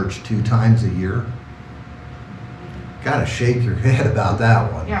to church 2 times a year? Gotta shake your head about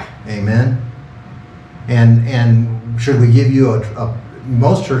that one. Yeah. Amen. And should we give you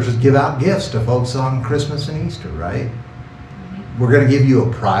most churches give out gifts to folks on Christmas and Easter, right? We're going to give you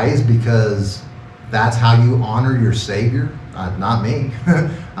a prize because that's how you honor your Savior? Not me.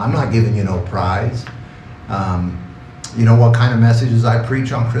 I'm not giving you no prize. You know what kind of messages I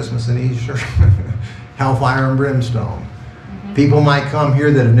preach on Christmas and Easter? Hellfire and brimstone. People might come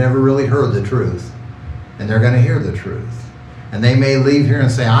here that have never really heard the truth, and they're going to hear the truth. And they may leave here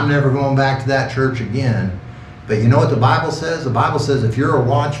and say, I'm never going back to that church again. But you know what the Bible says? The Bible says if you're a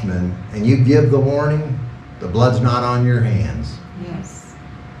watchman and you give the warning, the blood's not on your hands. Yes.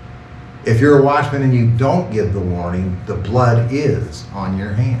 If you're a watchman and you don't give the warning, the blood is on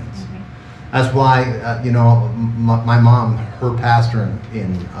your hands. That's why, you know, my mom, her pastor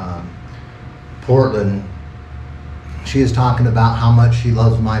in Portland, she is talking about how much she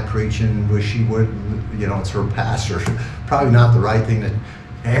loves my preaching, wish she would, you know, it's her pastor. Probably not the right thing to,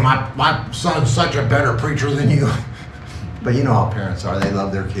 hey, my son's such a better preacher than you. But you know how parents are, they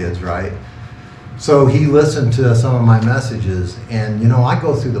love their kids, right? So he listened to some of my messages, and you know, I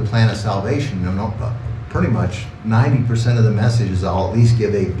go through the plan of salvation, and pretty much 90% of the messages I'll at least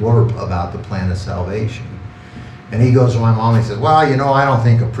give a blurb about the plan of salvation. And he goes to my mom and he says, well, you know, I don't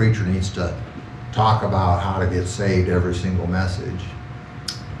think a preacher needs to talk about how to get saved every single message.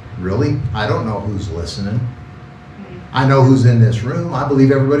 Really? I don't know who's listening. I know who's in this room. I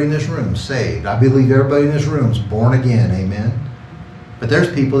believe everybody in this room is saved. I believe everybody in this room is born again. Amen. But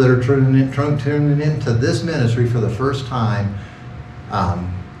there's people that are tuning into this ministry for the first time,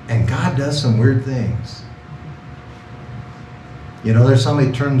 and God does some weird things. You know, there's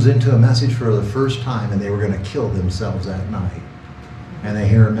somebody turns into a message for the first time and they were going to kill themselves that night. And they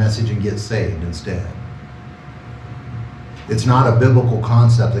hear a message and get saved instead. It's not a biblical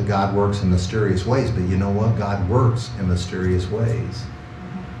concept that God works in mysterious ways, but you know what? God works in mysterious ways.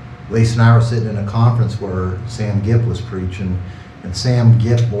 Lisa and I were sitting in a conference where Sam Gipp was preaching, and Sam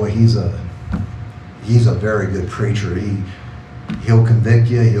Gipp, boy, he's a very good preacher. He'll convict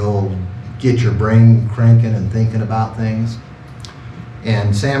you, he'll get your brain cranking and thinking about things.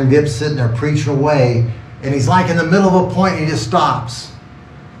 And Sam Gipp's sitting there preaching away, and he's like in the middle of a point, and he just stops.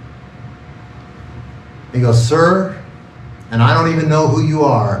 He goes, sir, and I don't even know who you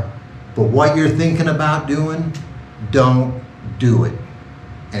are, but what you're thinking about doing, don't do it.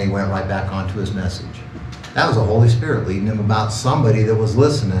 And he went right back onto his message. That was the Holy Spirit leading him about somebody that was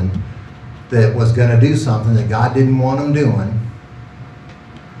listening that was going to do something that God didn't want him doing.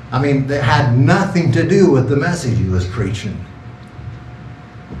 I mean, that had nothing to do with the message he was preaching.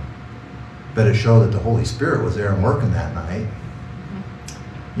 But it showed that the Holy Spirit was there and working that night.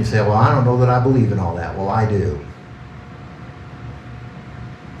 You say, well, I don't know that I believe in all that. Well, I do.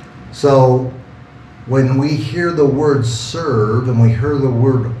 So when we hear the word serve and we hear the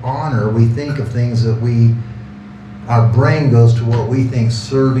word honor, we think of things that our brain goes to what we think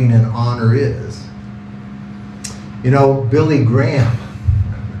serving and honor is. You know, Billy Graham,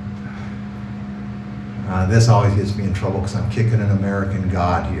 this always gets me in trouble because I'm kicking an American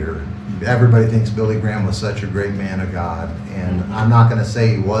God here. Everybody thinks Billy Graham was such a great man of God, and I'm not going to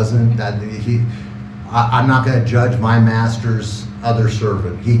say he wasn't. I'm not going to judge my master's other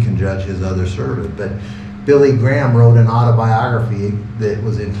servant. He can judge his other servant. But Billy Graham wrote an autobiography that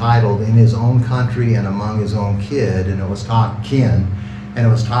was entitled "In His Own Country and Among His Own Kin," and it was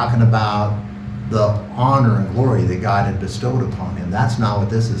talking about the honor and glory that God had bestowed upon him. That's not what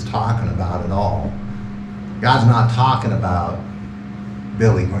this is talking about at all. God's not talking about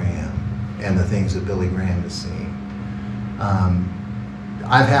Billy Graham and the things that Billy Graham has seen.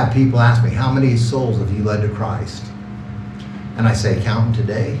 I've had people ask me, how many souls have you led to Christ? And I say, counting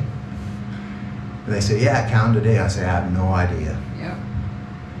today? And they say, yeah, counting today. I say, I have no idea. Yep.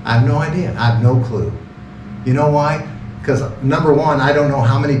 I have no idea. I have no clue. You know why? Because number one, I don't know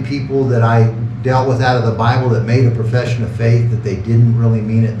how many people that I dealt with out of the Bible that made a profession of faith that they didn't really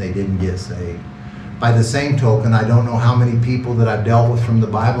mean it and they didn't get saved. By the same token, I don't know how many people that I've dealt with from the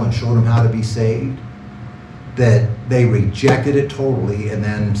Bible and showed them how to be saved that they rejected it totally and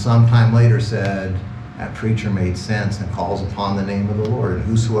then sometime later said, that preacher made sense and calls upon the name of the Lord, and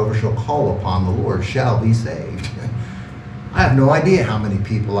whosoever shall call upon the Lord shall be saved. I have no idea how many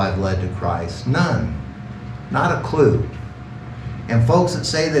people I've led to Christ. None. Not a clue. And folks that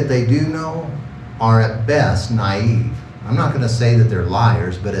say that they do know are at best naive. I'm not going to say that they're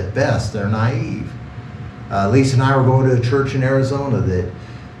liars, but at best they're naive. Lisa and I were going to a church in Arizona that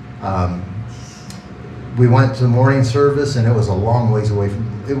we went to the morning service, and it was a long ways away from.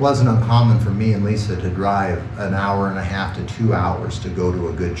 It wasn't uncommon for me and Lisa to drive an hour and a half to 2 hours to go to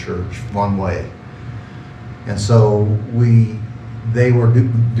a good church one way. And so they were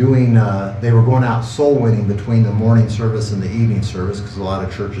going out soul winning between the morning service and the evening service, because a lot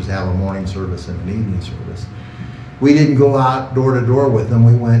of churches have a morning service and an evening service. We didn't go out door to door with them.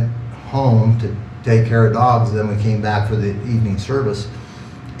 We went home to take care of dogs. Then we came back for the evening service.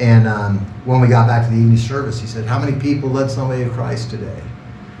 And when we got back to the evening service, he said, "How many people led somebody to Christ today?"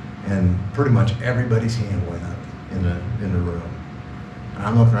 And pretty much everybody's hand went up in the room. And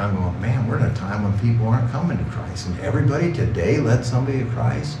I'm looking around going, man, we're in a time when people aren't coming to Christ. And everybody today led somebody to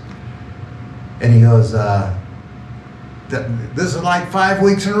Christ. And he goes, this is like 5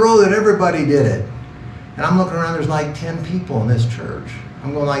 weeks in a row that everybody did it. And I'm looking around, there's like 10 people in this church.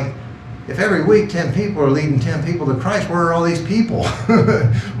 I'm going like, if every week 10 people are leading 10 people to Christ, where are all these people?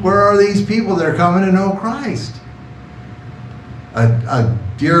 Where are these people that are coming to know Christ? A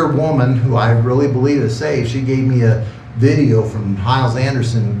dear woman who I really believe is saved, she gave me a video from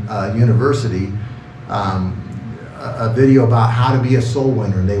Hyles-Anderson University, a video about how to be a soul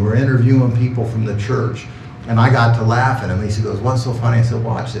winner. And they were interviewing people from the church. And I got to laughing. And Lisa goes, "What's so funny?" I said,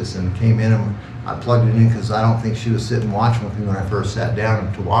 "Watch this." And came in and I plugged it in because I don't think she was sitting watching with me when I first sat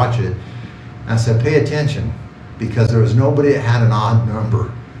down to watch it. And I said, "Pay attention," because there was nobody that had an odd number.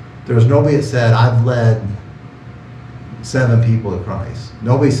 There was nobody that said, "I've led 7 people to Christ."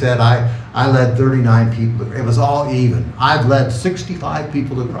 Nobody said, I led 39 people. It was all even. I've led 65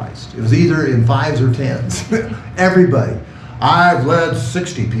 people to Christ. It was either in 5s or 10s. Everybody. I've led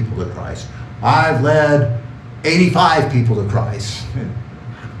 60 people to Christ. I've led 85 people to Christ.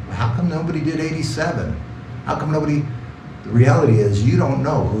 How come nobody did 87? How come nobody? The reality is you don't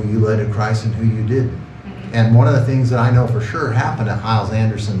know who you led to Christ and who you didn't. And one of the things that I know for sure happened at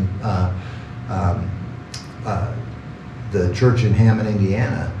Hyles-Anderson, the church in Hammond,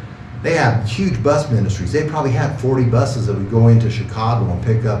 Indiana, they have huge bus ministries. They probably had 40 buses that would go into Chicago and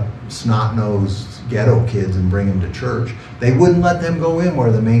pick up snot-nosed ghetto kids and bring them to church. They wouldn't let them go in where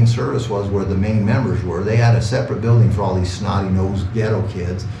the main service was, where the main members were. They had a separate building for all these snotty-nosed ghetto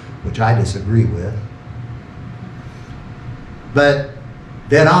kids, which I disagree with. But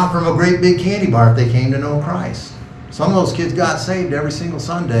they'd offer them a great big candy bar if they came to know Christ. Some of those kids got saved every single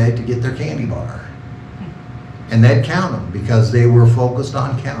Sunday to get their candy bar. And they'd count them because they were focused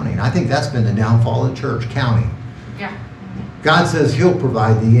on counting. I think that's been the downfall of the church, counting. Yeah. God says He'll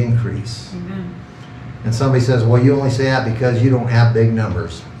provide the increase. Amen. And somebody says, "Well, you only say that because you don't have big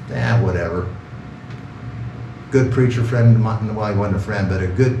numbers." Whatever. Good preacher friend of mine, well, he wasn't a friend, but a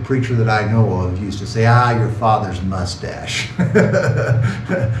good preacher that I know of used to say, "Your father's mustache."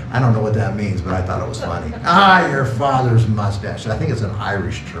 I don't know what that means, but I thought it was funny. Your father's mustache. I think it's an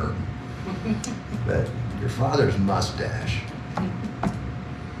Irish term. But your father's mustache.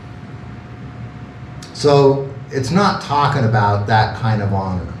 So it's not talking about that kind of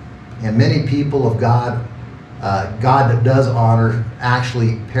honor. And many people of God, God that does honor,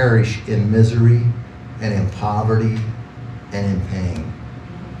 actually perish in misery and in poverty and in pain.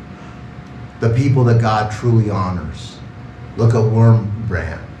 The people that God truly honors. Look at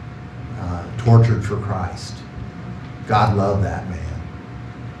Wurmbrand, tortured for Christ. God loved that man.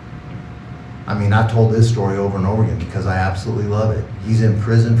 I mean, I've told this story over and over again because I absolutely love it. He's in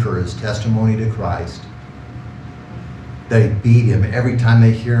prison for his testimony to Christ. They beat him every time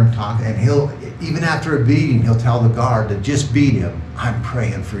they hear him talk. And he'll, even after a beating, he'll tell the guard to just beat him. "I'm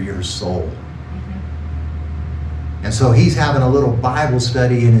praying for your soul." And so he's having a little Bible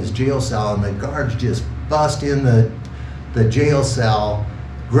study in his jail cell, and the guards just bust in the jail cell,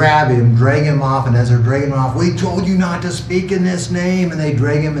 grab him, drag him off, and as they're dragging him off, "We told you not to speak in this name," and they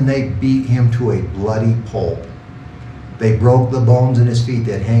drag him and they beat him to a bloody pulp. They broke the bones in his feet.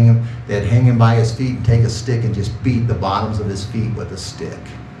 They'd hang him by his feet and take a stick and just beat the bottoms of his feet with a stick.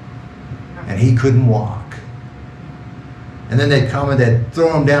 And he couldn't walk. And then they'd come and they'd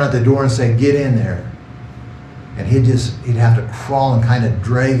throw him down at the door and say, "Get in there." And he'd have to crawl and kind of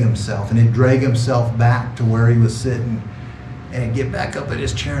drag himself. And he'd drag himself back to where he was sitting. And he'd get back up in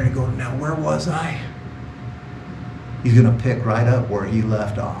his chair and he'd go, "Now where was I?" He's going to pick right up where he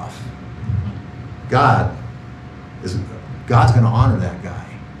left off. God's going to honor that guy.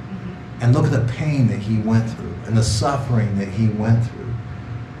 And look at the pain that he went through and the suffering that he went through.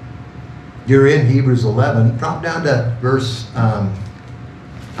 You're in Hebrews 11. Drop down to verse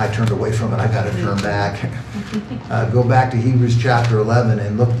I turned away from it. I got to turn back. Go back to Hebrews chapter 11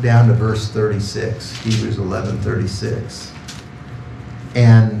 and look down to verse 36. Hebrews 11:36.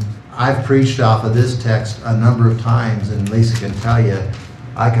 And I've preached off of this text a number of times, and Lisa can tell you,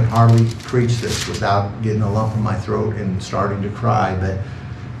 I can hardly preach this without getting a lump in my throat and starting to cry. But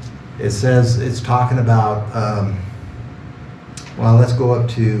it says, it's talking about, well, let's go up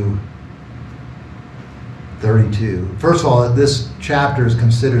to 32. First of all, this chapter is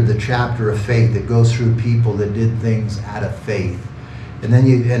considered the chapter of faith that goes through people that did things out of faith. And then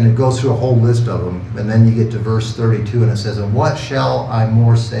it goes through a whole list of them. And then you get to verse 32 and it says, "And what shall I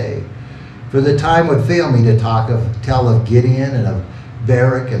more say? For the time would fail me to tell of Gideon and of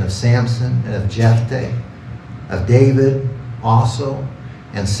Barak and of Samson and of Jephthah, of David also,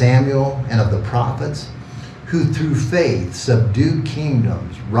 and Samuel and of the prophets, who through faith subdued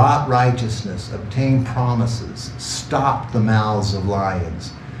kingdoms, wrought righteousness, obtained promises, stopped the mouths of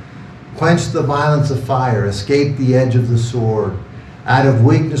lions, quenched the violence of fire, escaped the edge of the sword, out of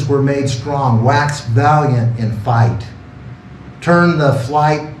weakness were made strong, waxed valiant in fight, turned to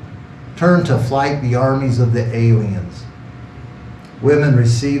flight the armies of the aliens. Women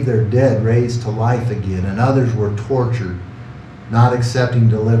received their dead raised to life again, and others were tortured, not accepting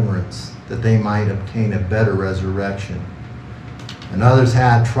deliverance, that they might obtain a better resurrection. And others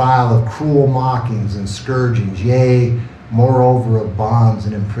had trial of cruel mockings and scourgings, yea, moreover of bonds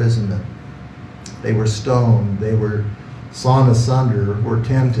and imprisonment. They were stoned, they were sawn asunder, were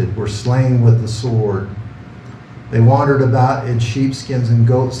tempted, were slain with the sword. They wandered about in sheepskins and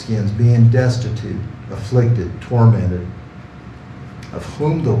goatskins, being destitute, afflicted, tormented, of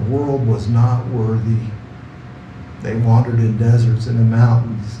whom the world was not worthy. They wandered in deserts and in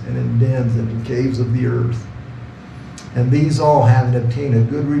mountains and in dens and in caves of the earth. And these all, having obtained a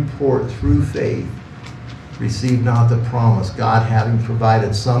good report through faith, received not the promise, God having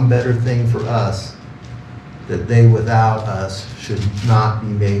provided some better thing for us, that they without us should not be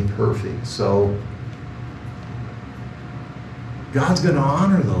made perfect." So God's going to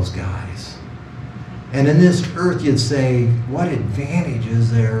honor those guys. And in this earth, you'd say, what advantage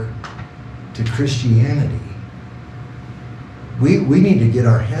is there to Christianity? We need to get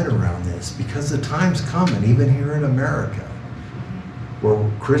our head around this, because the time's coming, even here in America, where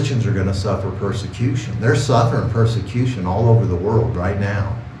Christians are going to suffer persecution. They're suffering persecution all over the world right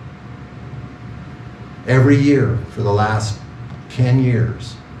now. Every year for the last 10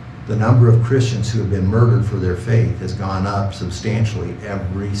 years, the number of Christians who have been murdered for their faith has gone up substantially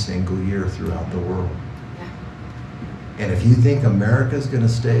every single year throughout the world. And if you think America's going to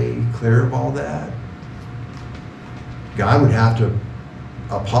stay clear of all that, God would have to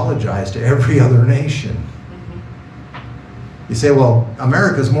apologize to every other nation. You say, well,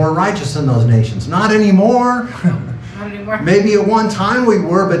 America's more righteous than those nations. Not anymore. Not anymore. Maybe at one time we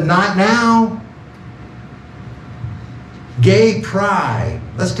were, but not now. Gay pride.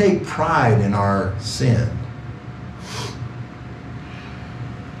 Let's take pride in our sin.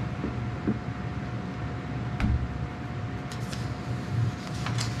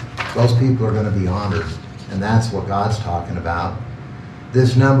 Those people are going to be honored, and that's what God's talking about.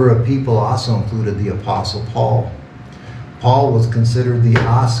 This number of people also included the Apostle Paul. Paul was considered the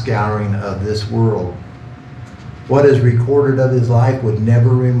offscouring of this world. What is recorded of his life would never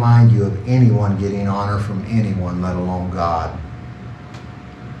remind you of anyone getting honor from anyone, let alone God.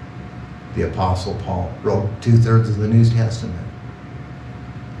 The Apostle Paul wrote 2/3 of the New Testament.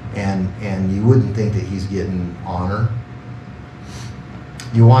 And you wouldn't think that he's getting honor.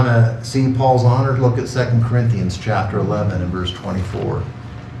 You want to see Paul's honor? Look at 2 Corinthians chapter 11 and verse 24.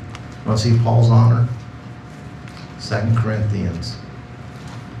 Want to see Paul's honor? 2 Corinthians.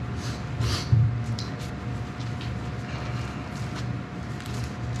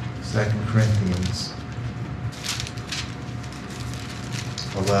 Second Corinthians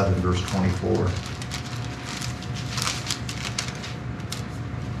 11, verse 24.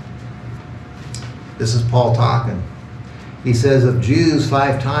 This is Paul talking. He says, "Of Jews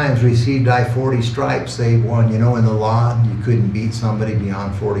 5 times received I 40 stripes, save one." You know, in the law, you couldn't beat somebody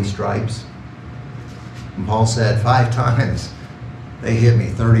beyond 40 stripes. And Paul said, 5 times. They hit me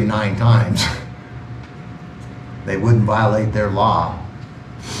 39 times. They wouldn't violate their law.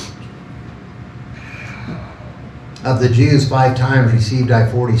 Of the Jews 5 times received I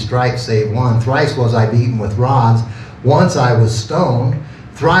 40 stripes, save one. Thrice was I beaten with rods. Once I was stoned.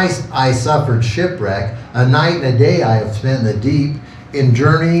 Thrice I suffered shipwreck. A night and a day I have spent in the deep, in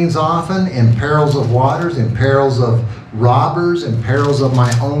journeyings often, in perils of waters, in perils of robbers, in perils of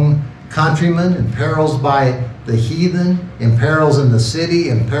my own countrymen, in perils by the heathen, in perils in the city,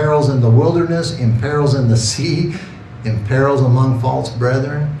 in perils in the wilderness, in perils in the sea, in perils among false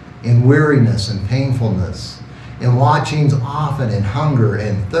brethren, in weariness and painfulness, in watchings often, in hunger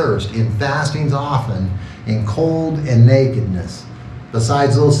and thirst, in fastings often, in cold and nakedness.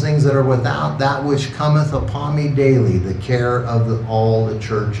 Besides those things that are without, that which cometh upon me daily, the care of all the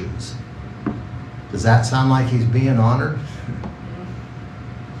churches. Does that sound like he's being honored?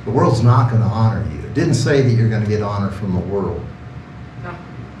 The world's not going to honor you. It didn't say that you're going to get honor from the world. No.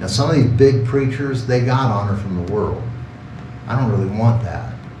 Now, some of these big preachers, they got honor from the world. I don't really want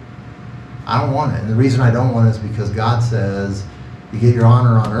that. I don't want it. And the reason I don't want it is because God says, you get your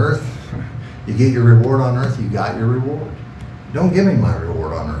honor on earth, you get your reward on earth, you got your reward. Don't give me my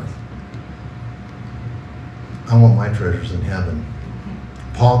reward on earth. I want my treasures in heaven.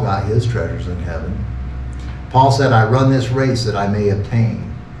 Paul got his treasures in heaven. Paul said, I run this race that I may obtain.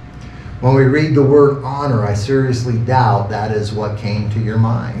 When we read the word honor, I seriously doubt that is what came to your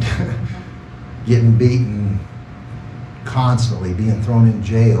mind. Getting beaten constantly, being thrown in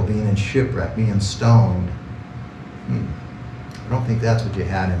jail, being in shipwreck, being stoned. I don't think that's what you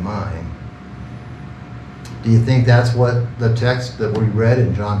had in mind. Do you think that's what the text that we read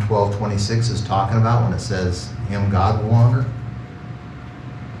in John 12:26 is talking about when it says, him God will honor?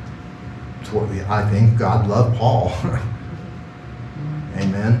 It's what I think God loved Paul.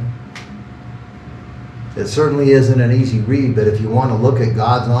 Amen. It certainly isn't an easy read, but if you want to look at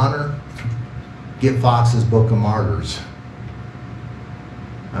God's honor, get Fox's Book of Martyrs.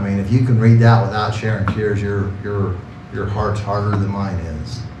 I mean, if you can read that without sharing tears, your heart's harder than mine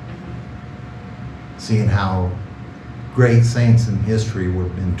is. Seeing how great saints in history were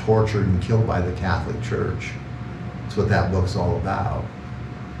been tortured and killed by the Catholic Church. That's what that book's all about.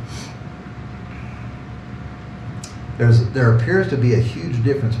 There appears to be a huge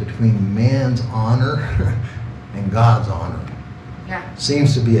difference between man's honor and God's honor. Yeah.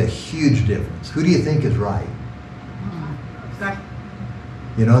 Seems to be a huge difference. Who do you think is right? God.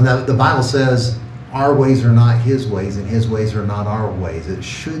 You know, the Bible says our ways are not his ways and his ways are not our ways. It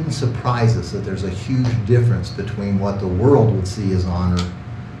shouldn't surprise us that there's a huge difference between what the world would see as honor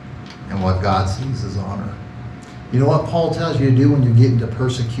and what God sees as honor. You know what Paul tells you to do when you get into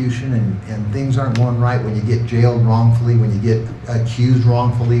persecution and things aren't going right, when you get jailed wrongfully, when you get accused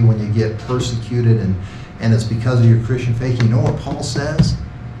wrongfully, when you get persecuted and it's because of your Christian faith. You know what Paul says?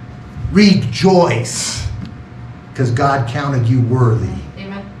 Rejoice, because God counted you worthy.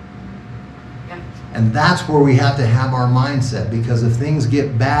 Amen. Yeah. And that's where we have to have our mindset, because if things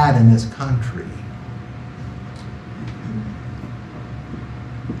get bad in this country,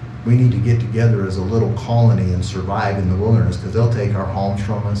 we need to get together as a little colony and survive in the wilderness, because they'll take our homes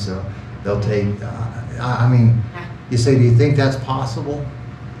from us. They'll take, I mean, you say, do you think that's possible?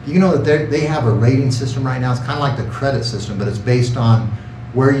 You know that they have a rating system right now. It's kind of like the credit system, but it's based on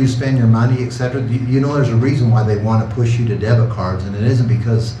where you spend your money, etc. You know there's a reason why they want to push you to debit cards, and it isn't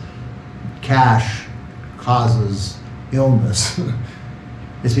because cash causes illness.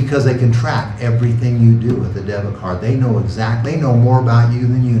 It's because they can track everything you do with a debit card. They know more about you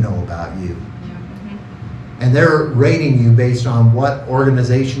than you know about you. And they're rating you based on what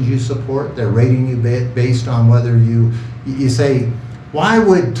organizations you support. They're rating you based on whether you say, why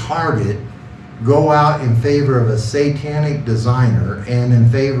would Target go out in favor of a satanic designer and in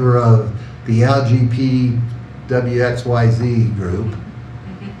favor of the LGBTWXYZ group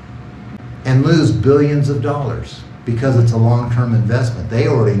and lose billions of dollars? Because it's a long-term investment. They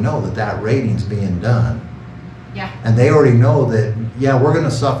already know that rating's being done. Yeah. And they already know that, yeah, we're going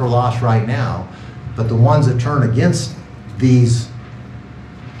to suffer loss right now, but the ones that turn against these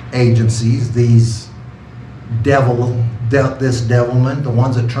agencies, this devilment, the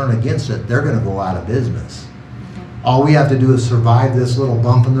ones that turn against it, they're going to go out of business. All we have to do is survive this little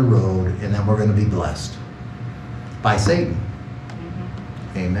bump in the road, and then we're going to be blessed by Satan.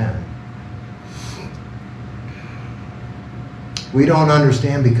 Amen. We don't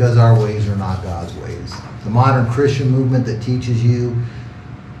understand because our ways are not God's ways. The modern Christian movement that teaches you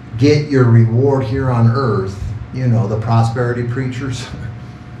get your reward here on earth, you know, the prosperity preachers,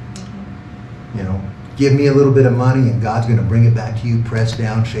 you know, give me a little bit of money and God's going to bring it back to you, pressed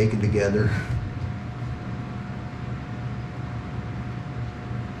down, shaken together.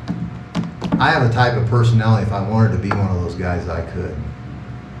 I have a type of personality, if I wanted to be one of those guys, I could.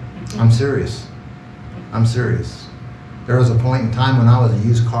 I'm serious. I'm serious. There was a point in time when I was a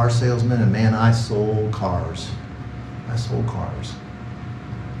used car salesman, and man, I sold cars. I sold cars.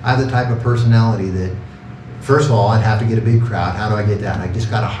 I have the type of personality that, first of all, I'd have to get a big crowd. How do I get that? I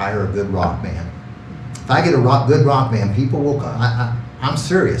just got to hire a good rock band. If I get a good rock band, people will come. I'm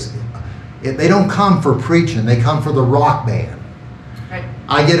serious. They don't come for preaching. They come for the rock band. Right.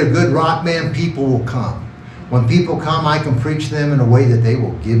 I get a good rock band, people will come. When people come, I can preach them in a way that they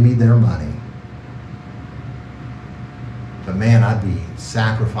will give me their money. But man, I'd be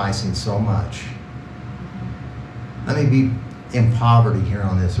sacrificing so much. Let me be in poverty here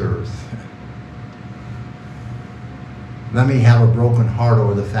on this earth. Let me have a broken heart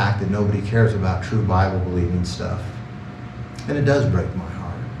over the fact that nobody cares about true Bible-believing stuff. And it does break my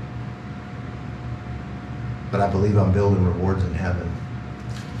heart. But I believe I'm building rewards in heaven.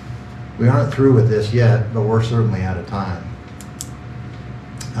 We aren't through with this yet, but we're certainly out of time.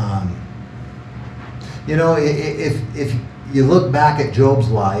 You know, if you look back at Job's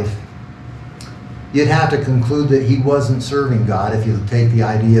life, you'd have to conclude that he wasn't serving God if you take the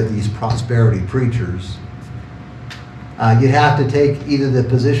idea of these prosperity preachers. You'd have to take either the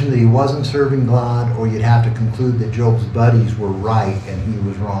position that he wasn't serving God, or you'd have to conclude that Job's buddies were right and he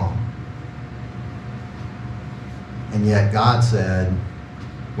was wrong. And yet God said,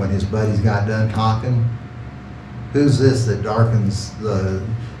 when his buddies got done talking, who's this that darkens the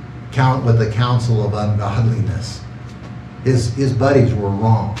count with the counsel of ungodliness? His buddies were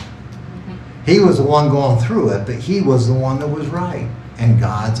wrong. He was the one going through it, but he was the one that was right. And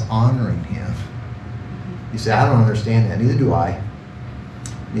God's honoring him. You say, I don't understand that. Neither do I.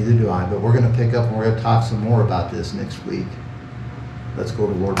 Neither do I. But we're going to pick up and we're going to talk some more about this next week. Let's go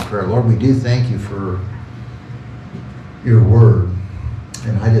to Lord in prayer. Lord, we do thank you for your word.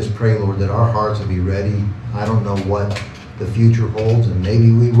 And I just pray, Lord, that our hearts will be ready. I don't know what the future holds, and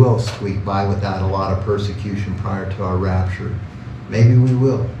maybe we will squeak by without a lot of persecution prior to our rapture. Maybe we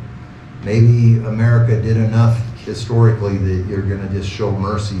will. Maybe America did enough historically that you're going to just show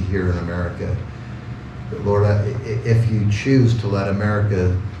mercy here in America. But Lord, if you choose to let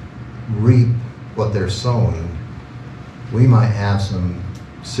America reap what they're sowing, we might have some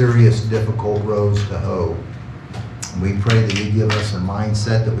serious, difficult rows to hoe. We pray that you give us a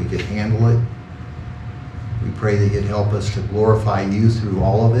mindset that we could handle it. We pray that you'd help us to glorify you through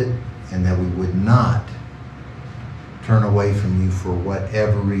all of it, and that we would not turn away from you for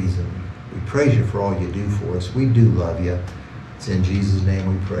whatever reason. We praise you for all you do for us. We do love you. It's in Jesus' name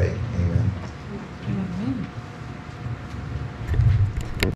we pray. Amen. Amen.